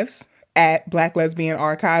Archives at Black Lesbian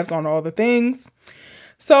Archives on all the things.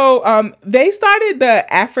 So they started the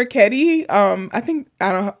Afriketti. I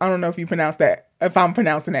don't know if you pronounce that, if I'm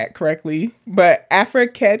pronouncing that correctly, but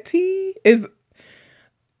Afriketti is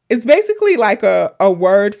basically like a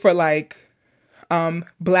word for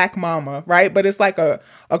Black mama, right? But it's like a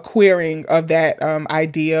queering of that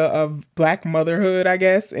idea of Black motherhood, I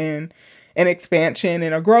guess, and an expansion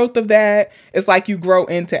and a growth of that. It's like you grow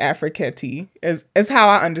into Afriketti is how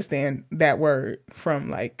I understand that word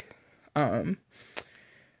from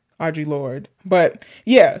Audre Lorde. But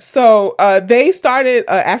yeah, so they started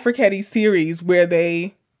a Afriketti series where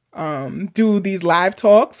they do these live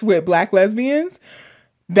talks with Black lesbians.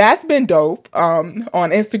 that's been dope on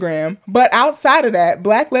Instagram. But outside of that,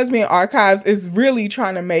 Black Lesbian Archives is really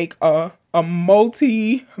trying to make a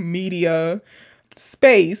multimedia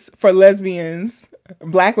space for lesbians,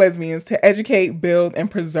 Black lesbians, to educate, build, and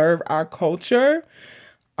preserve our culture.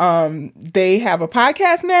 They have a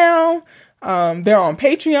podcast now. They're on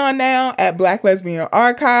Patreon now at Black Lesbian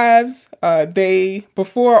Archives.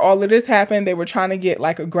 Before all of this happened, they were trying to get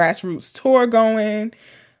like a grassroots tour going,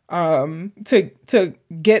 to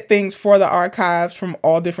get things for the archives from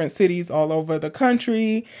all different cities all over the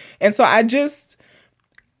country. And so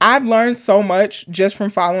I've learned so much just from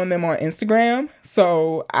following them on Instagram.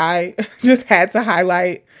 So I just had to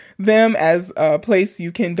highlight them as a place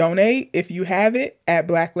you can donate if you have it at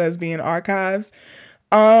Black Lesbian Archives.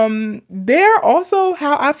 They're also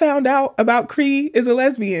how I found out about Cree is a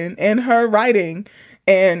lesbian and her writing,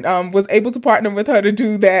 and was able to partner with her to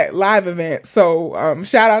do that live event. So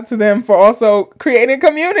shout out to them for also creating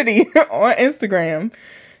community on Instagram.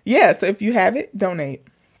 Yeah, so if you have it, donate.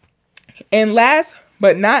 And last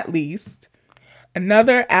but not least,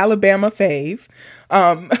 another Alabama fave,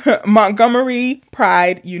 Montgomery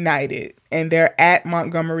Pride United, and they're at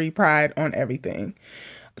Montgomery Pride on everything.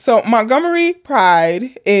 So Montgomery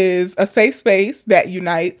Pride is a safe space that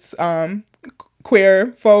unites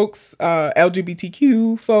queer folks,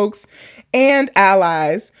 LGBTQ folks, and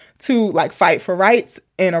allies to like fight for rights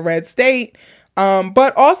in a red state,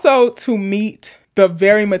 but also to meet the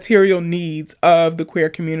very material needs of the queer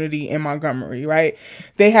community in Montgomery, right?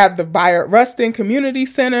 They have the Bayard Rustin Community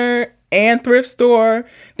Center and thrift store.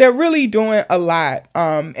 They're really doing a lot.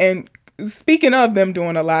 And speaking of them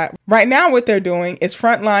doing a lot, right now what they're doing is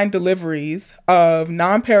frontline deliveries of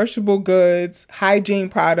non-perishable goods, hygiene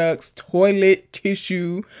products, toilet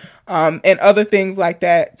tissue, and other things like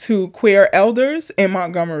that to queer elders in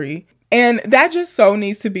Montgomery. And that just so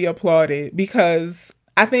needs to be applauded, because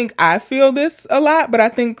I think I feel this a lot, but I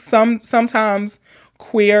think sometimes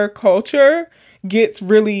queer culture gets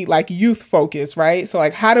really like youth focused, right? So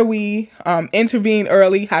like, how do we intervene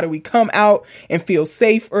early? How do we come out and feel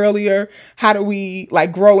safe earlier? How do we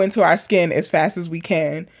like grow into our skin as fast as we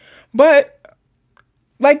can? But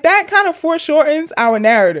like that kind of foreshortens our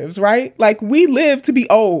narratives, right? Like we live to be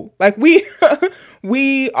old. Like we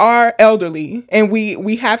are elderly, and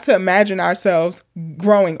we have to imagine ourselves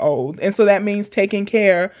growing old. And so that means taking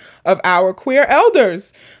care of our queer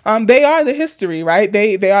elders. They are the history, right?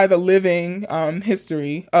 They are the living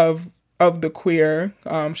history of the queer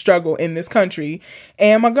struggle in this country.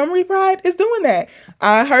 And Montgomery Pride is doing that.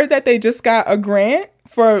 I heard that they just got a grant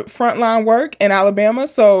for frontline work in Alabama.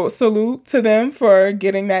 So salute to them for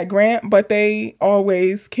getting that grant, but they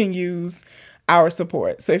always can use our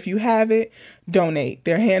support. So if you have it, donate.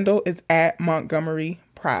 Their handle is at Montgomery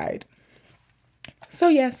Pride. So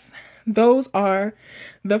yes, those are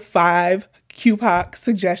the 5 QPOC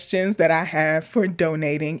suggestions that I have for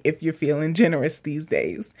donating if you're feeling generous these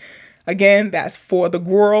days. Again, that's for the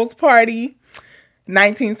Girls Party,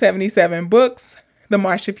 1977 Books, the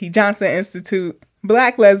Marsha P. Johnson Institute,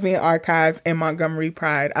 Black Lesbian Archives, and Montgomery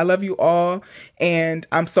Pride. I love you all, and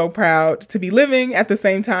I'm so proud to be living at the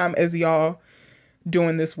same time as y'all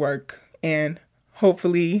doing this work. And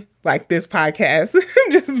hopefully, like this podcast,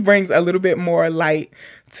 just brings a little bit more light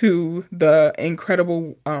to the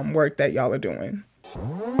incredible work that y'all are doing.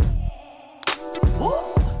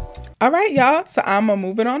 All right, y'all. So I'm going to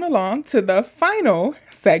move it on along to the final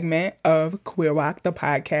segment of Queer Walk, the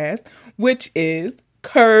podcast, which is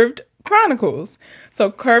Curved Chronicles.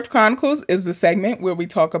 So Curved Chronicles is the segment where we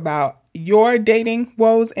talk about your dating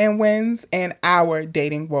woes and wins and our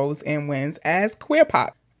dating woes and wins as queer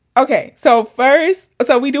pop. Okay, so first,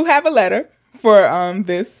 we do have a letter for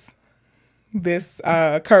this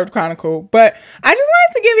Curved Chronicle, but I just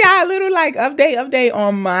wanted to give y'all a little like update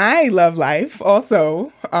on my love life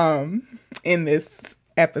also in this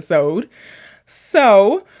episode.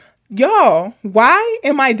 So y'all, why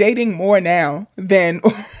am I dating more now than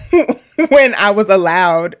when I was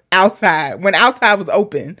allowed outside, when outside was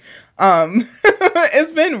open?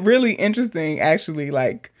 It's been really interesting, actually.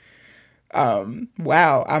 Like,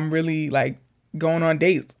 wow, I'm really like going on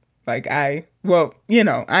dates. Like I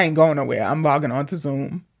ain't going nowhere. I'm logging on to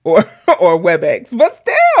Zoom or WebEx, but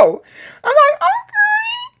still, I'm like, okay.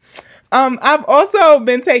 I've also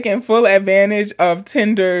been taking full advantage of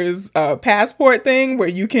Tinder's passport thing, where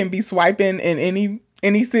you can be swiping in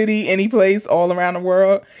any city, any place all around the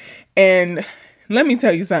world. And let me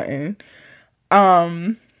tell you something.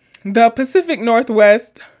 The Pacific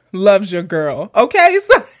Northwest loves your girl. Okay,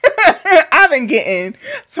 so I've been getting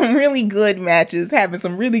some really good matches, having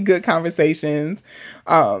some really good conversations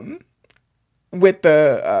with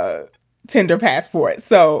the Tinder passport.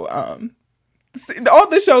 So all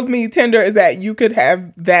this shows me, Tinder, is that you could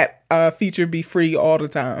have that feature be free all the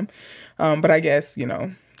time. But I guess,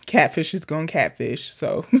 catfish is going catfish.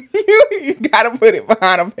 So you gotta put it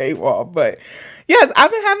behind a paywall. But yes,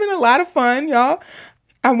 I've been having a lot of fun, y'all.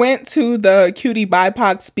 I went to the Cutie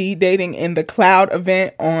BIPOC speed dating in the Cloud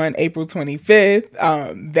event on April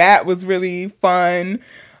 25th. That was really fun.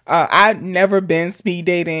 I've never been speed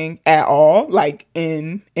dating at all, like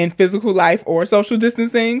in physical life or social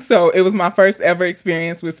distancing. So it was my first ever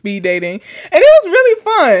experience with speed dating, and it was really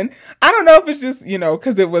fun. I don't know if it's just,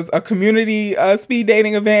 because it was a community speed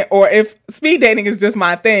dating event, or if speed dating is just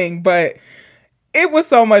my thing, but it was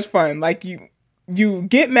so much fun. Like you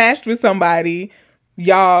get matched with somebody,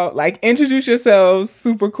 y'all like introduce yourselves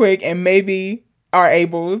super quick, and maybe are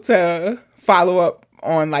able to follow up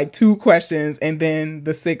on like 2 questions, and then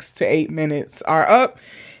the 6 to 8 minutes are up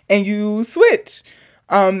and you switch.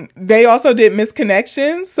 They also did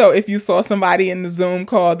misconnections. So if you saw somebody in the Zoom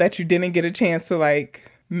call that you didn't get a chance to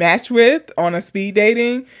like match with on a speed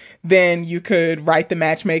dating, then you could write the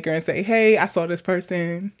matchmaker and say, hey, I saw this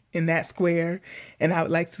person in that square and I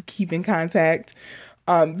would like to keep in contact.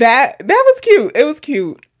 That was cute. It was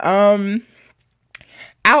cute.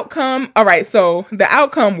 Outcome. All right. So the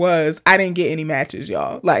outcome was I didn't get any matches,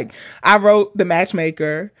 y'all. Like I wrote the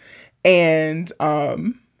matchmaker and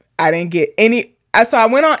I didn't get any. So I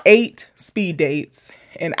went on 8 speed dates,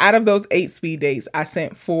 and out of those 8 speed dates, I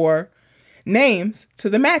sent 4 names to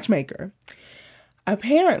the matchmaker.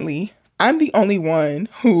 Apparently, I'm the only one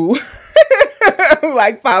who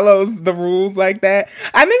like follows the rules like that.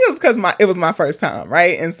 I think it was because it was my first time,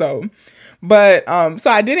 right? And so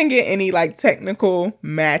I didn't get any like technical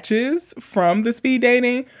matches from the speed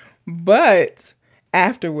dating, but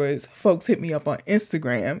afterwards folks hit me up on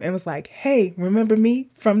Instagram and was like, hey, remember me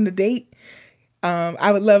from the date?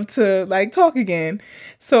 I would love to like talk again.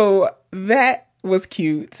 So that was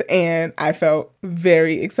cute, and I felt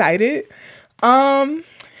very excited. I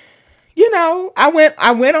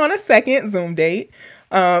went on a second Zoom date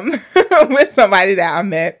with somebody that I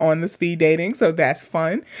met on the speed dating. So that's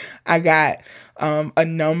fun. I got a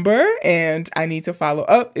number, and I need to follow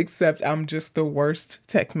up, except I'm just the worst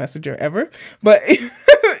text messenger ever. But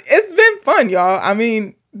it's been fun, y'all. I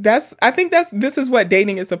mean, this is what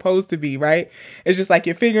dating is supposed to be, right? It's just like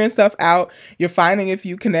you're figuring stuff out. You're finding if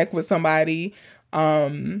you connect with somebody,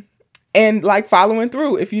 and like following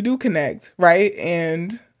through if you do connect, right?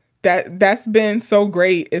 And that's been so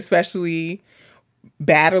great, especially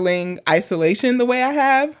battling isolation the way I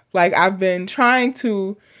have. Like I've been trying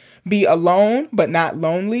to be alone but not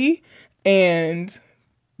lonely, and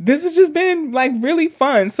this has just been like really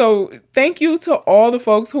fun. So thank you to all the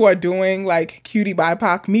folks who are doing like Cutie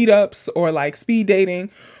BIPOC meetups or like speed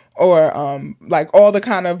dating or like all the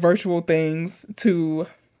kind of virtual things to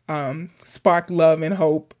spark love and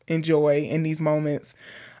hope and joy in these moments.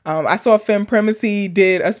 I saw Femprimacy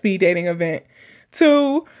did a speed dating event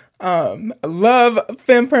too. Love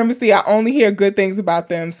Femprimacy. I only hear good things about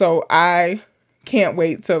them, so I can't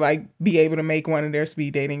wait to like be able to make one of their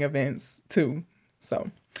speed dating events too. So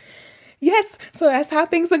yes, so that's how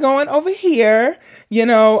things are going over here.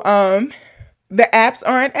 The apps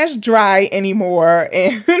aren't as dry anymore,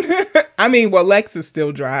 and I mean, well, Lex is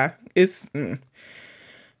still dry.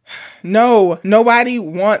 No, nobody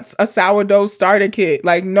wants a sourdough starter kit.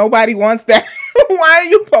 Like, nobody wants that. Why are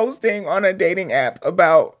you posting on a dating app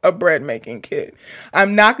about a bread making kit?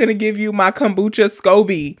 I'm not going to give you my kombucha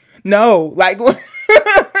SCOBY. No, like,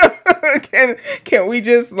 can we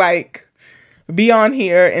just like be on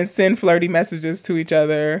here and send flirty messages to each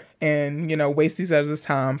other and, waste each other's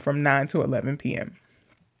time from 9 to 11 p.m.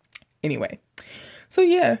 Anyway, so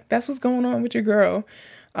yeah, that's what's going on with your girl.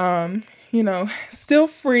 Still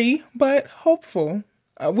free, but hopeful,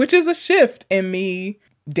 which is a shift in me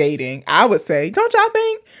dating, I would say. Don't y'all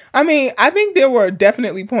think? I mean, I think there were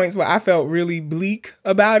definitely points where I felt really bleak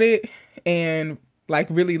about it and like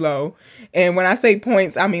really low. And when I say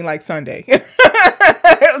points, I mean like Sunday.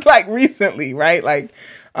 It was like recently, right? Like,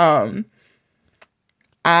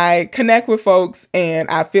 I connect with folks and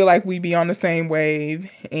I feel like we be on the same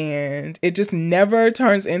wave, and it just never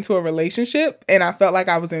turns into a relationship. And I felt like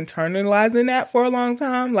I was internalizing that for a long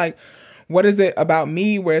time. Like, what is it about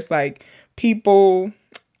me where it's like people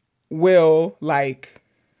will like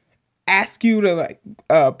ask you to like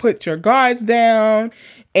put your guards down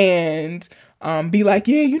and be like,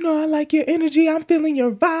 yeah, I like your energy. I'm feeling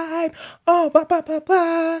your vibe. Oh, blah, blah, blah,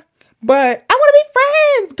 blah. But I want to be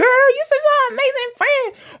friends, girl. You're such an amazing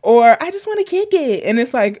friend. Or I just want to kick it. And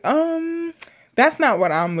it's like, that's not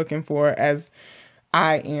what I'm looking for, as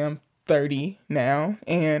I am 30 now,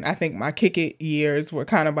 and I think my kick it years were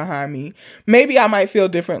kind of behind me. Maybe I might feel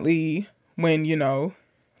differently when,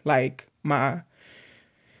 like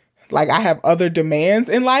I have other demands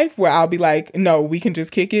in life where I'll be like, no, we can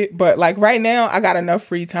just kick it. But like right now, I got enough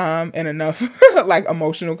free time and enough like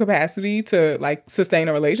emotional capacity to like sustain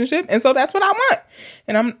a relationship. And so that's what I want.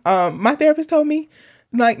 And my therapist told me,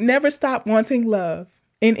 like, never stop wanting love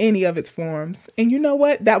in any of its forms. And you know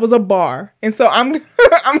what? That was a bar. And so I'm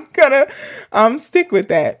gonna stick with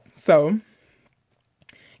that. So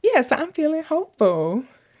yeah, so I'm feeling hopeful,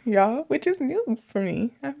 y'all, which is new for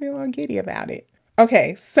me. I feel all giddy about it.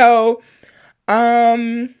 Okay, so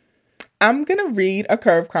I'm gonna read a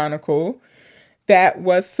Curve Chronicle that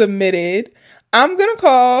was submitted.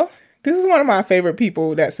 This is one of my favorite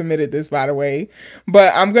people that submitted this, by the way,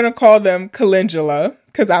 but I'm gonna call them Calendula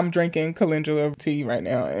because I'm drinking calendula tea right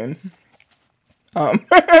now, and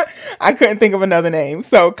I couldn't think of another name,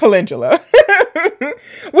 so calendula,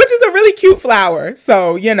 which is a really cute flower.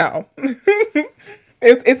 So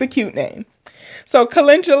it's a cute name. So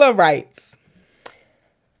Calendula writes.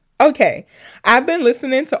 Okay, I've been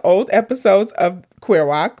listening to old episodes of Queer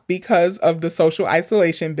Walk because of the social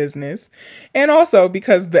isolation business, and also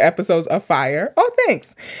because the episodes are fire. Oh,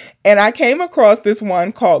 thanks. And I came across this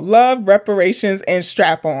one called Love, Reparations, and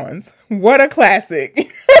Strap-Ons. What a classic.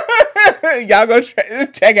 Y'all go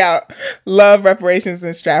check out Love, Reparations,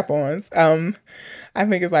 and Strap-Ons. I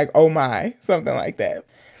think it's like, oh my, something like that.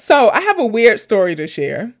 So I have a weird story to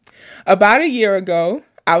share. About a year ago,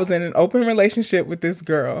 I was in an open relationship with this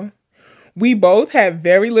girl. We both had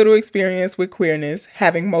very little experience with queerness,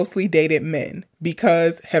 having mostly dated men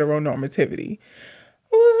because heteronormativity.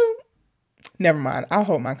 Well, never mind. I'll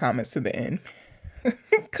hold my comments to the end.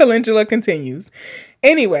 Calendula continues.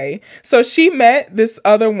 Anyway, so she met this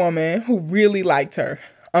other woman who really liked her.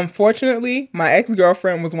 Unfortunately, my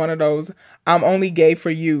ex-girlfriend was one of those I'm only gay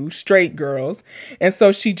for you straight girls. And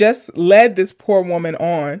so she just led this poor woman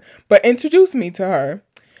on, but introduced me to her.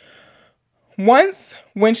 Once,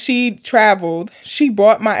 when she traveled, she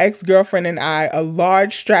bought my ex-girlfriend and I a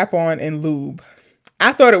large strap-on and lube.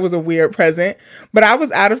 I thought it was a weird present, but I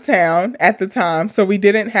was out of town at the time, so we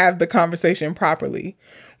didn't have the conversation properly.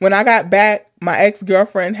 When I got back, my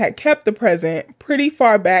ex-girlfriend had kept the present pretty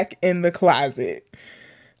far back in the closet.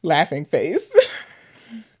 Laughing face.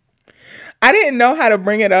 I didn't know how to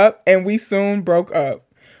bring it up, and we soon broke up.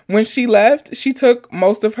 When she left, she took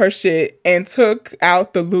most of her shit and took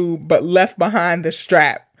out the lube, but left behind the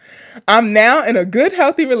strap. I'm now in a good,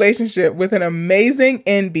 healthy relationship with an amazing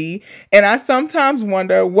NB, and I sometimes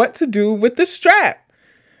wonder what to do with the strap.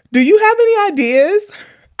 Do you have any ideas?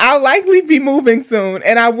 I'll likely be moving soon,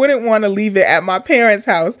 and I wouldn't want to leave it at my parents'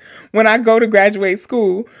 house when I go to graduate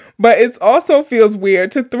school, but it also feels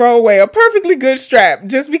weird to throw away a perfectly good strap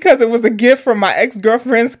just because it was a gift from my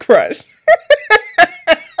ex-girlfriend's crush.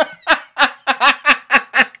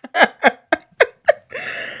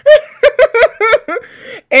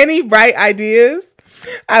 Any bright ideas?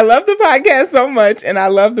 I love the podcast so much, and I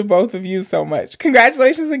love the both of you so much.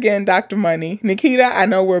 Congratulations again, Dr. Money. Nikita, I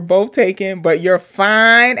know we're both taken, but you're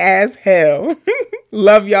fine as hell.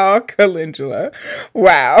 Love y'all, Calendula.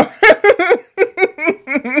 Wow.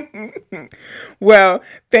 Well,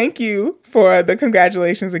 thank you for the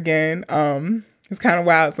congratulations again. It's kind of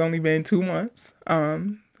wild. It's only been 2 months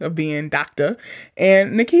of being doctor,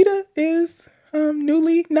 and Nikita is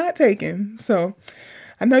newly not taken. So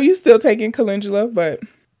I know you're still taking calendula, but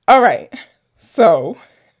all right. So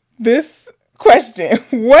this question,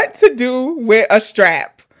 what to do with a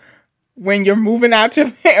strap when you're moving out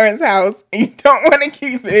your parents' house and you don't want to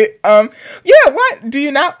keep it? What? Do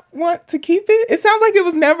you not want to keep it? It sounds like it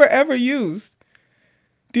was never, ever used.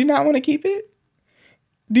 Do you not want to keep it?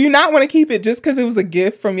 Do you not want to keep it just because it was a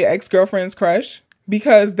gift from your ex-girlfriend's crush?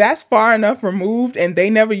 Because that's far enough removed and they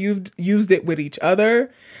never used it with each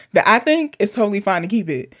other that I think it's totally fine to keep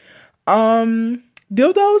it.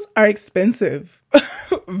 Dildos are expensive.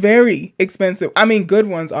 Very expensive. I mean, good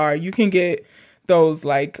ones are. You can get those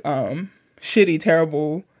like shitty,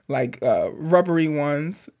 terrible, like rubbery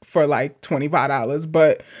ones for like $25.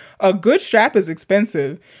 But a good strap is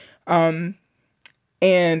expensive. And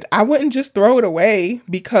I wouldn't just throw it away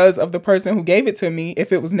because of the person who gave it to me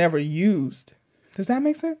if it was never used. Does that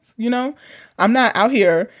make sense? You know, I'm not out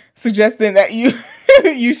here suggesting that you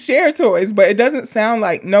you share toys, but it doesn't sound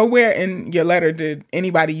like nowhere in your letter did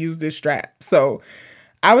anybody use this strap. So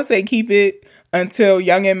I would say keep it until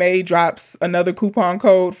Young M.A. drops another coupon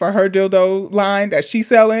code for her dildo line that she's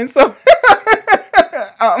selling. So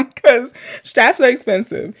because straps are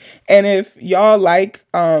expensive. And if y'all like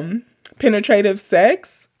penetrative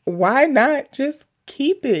sex, why not just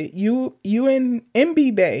keep it. You and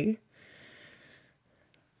MB Bay.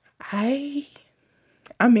 I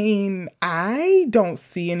mean, I don't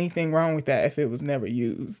see anything wrong with that if it was never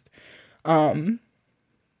used. I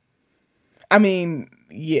mean,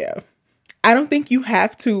 yeah. I don't think you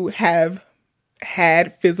have to have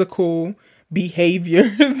had physical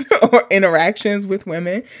behaviors or interactions with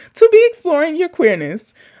women to be exploring your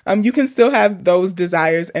queerness. You can still have those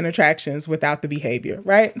desires and attractions without the behavior,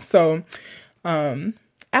 right? So,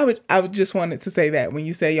 I would just wanted to say that when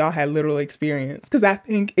you say y'all had literal experience, because I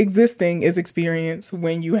think existing is experience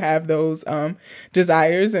when you have those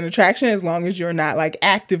desires and attraction, as long as you're not like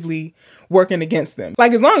actively working against them.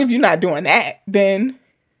 Like, as long as you're not doing that, then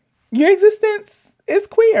your existence is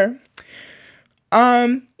queer.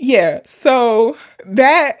 Yeah, so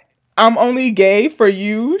that I'm only gay for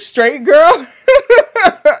you, straight girl.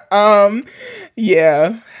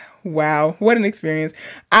 Yeah. Wow, what an experience.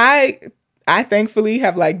 I thankfully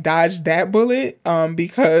have like dodged that bullet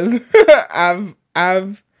because have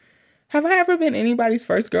I ever been anybody's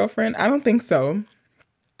first girlfriend? I don't think so.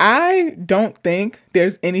 I don't think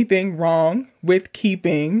there's anything wrong with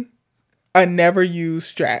keeping a never used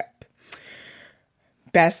strap.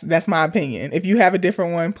 That's my opinion. If you have a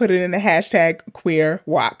different one, put it in the hashtag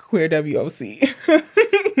QueerWOC, queer WOC.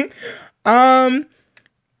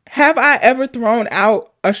 Have I ever thrown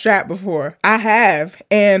out a strap before? I have.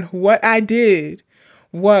 And what I did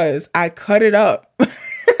was I cut it up.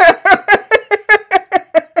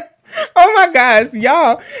 Oh my gosh,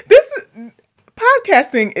 y'all.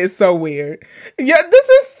 Podcasting is so weird. Yeah, this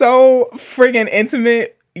is so friggin'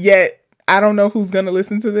 intimate, yet I don't know who's gonna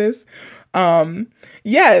listen to this.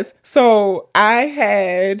 Yes, so I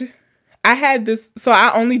had this, so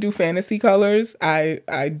I only do fantasy colors. I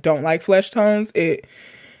don't like flesh tones. It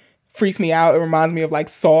freaks me out. It reminds me of like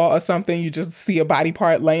Saw or something. You just see a body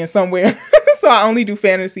part laying somewhere. So I only do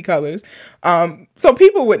fantasy colors. So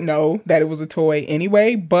people would know that it was a toy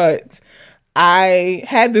anyway, but I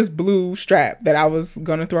had this blue strap that I was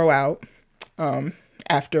gonna throw out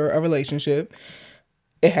after a relationship.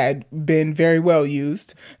 It had been very well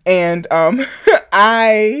used, and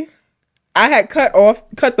I had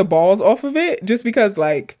cut the balls off of it just because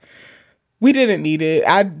like we didn't need it.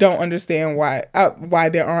 I don't understand why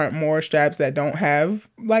there aren't more straps that don't have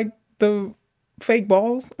like the fake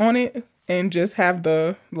balls on it and just have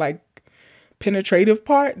the like penetrative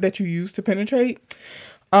part that you use to penetrate.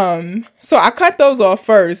 So I cut those off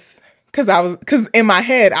first. Cause in my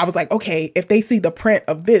head, I was like, okay, if they see the print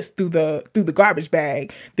of this through the garbage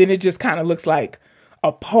bag, then it just kind of looks like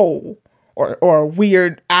a pole or a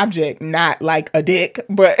weird object, not like a dick.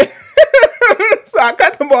 But so I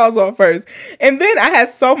cut the balls off first. And then I had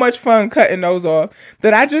so much fun cutting those off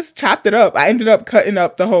that I just chopped it up. I ended up cutting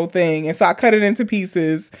up the whole thing. And so I cut it into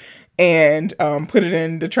pieces and put it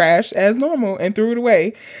in the trash as normal and threw it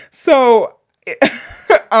away. So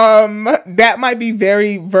that might be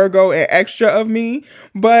very Virgo and extra of me,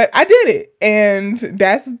 but I did it. And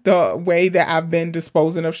that's the way that I've been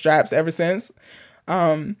disposing of straps ever since.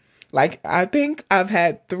 Like I think I've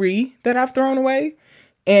had 3 that I've thrown away,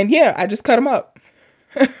 and yeah, I just cut them up.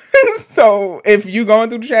 So if you going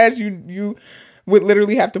through the trash, you would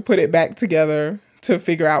literally have to put it back together to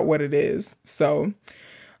figure out what it is. So,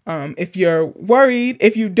 if you're worried,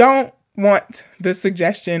 if you don't want the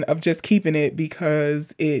suggestion of just keeping it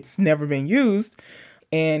because it's never been used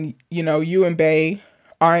and you and Bae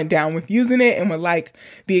aren't down with using it and would like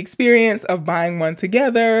the experience of buying one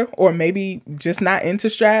together, or maybe just not into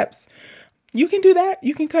straps, you can do that.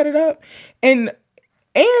 You can cut it up. And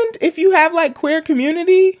if you have like queer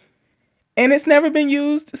community and it's never been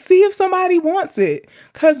used, see if somebody wants it.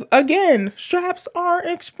 Because again, straps are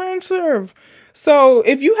expensive. So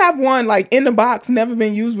if you have one like in the box, never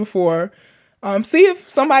been used before, see if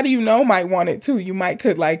somebody might want it too. You might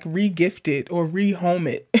could like re-gift it or rehome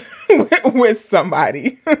it with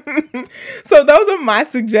somebody. So those are my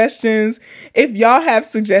suggestions. If y'all have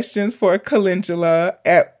suggestions for Calendula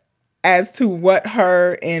as to what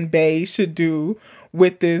her and Bae should do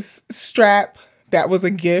with this strap that was a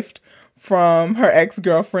gift from her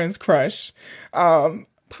ex-girlfriend's crush,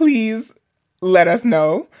 please let us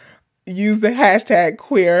know. Use the hashtag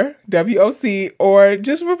queer WOC or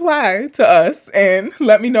just reply to us and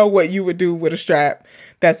let me know what you would do with a strap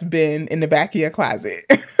that's been in the back of your closet.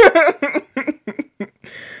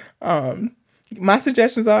 My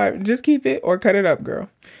suggestions are just keep it or cut it up, girl.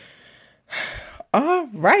 All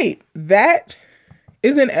right. That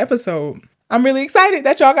is an episode. I'm really excited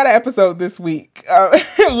that y'all got an episode this week.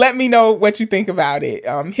 Let me know what you think about it.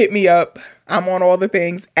 Hit me up. I'm on all the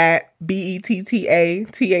things at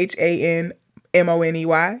BETTATHANMONEY.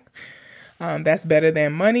 That's better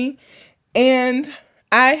than money. And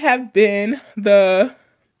I have been the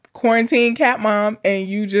Quarantine Cat Mom, and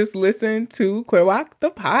you just listen to Queer Walk,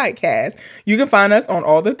 the podcast. You can find us on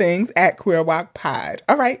all the things at Queer Walk Pod.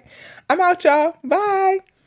 All right, I'm out, y'all. Bye.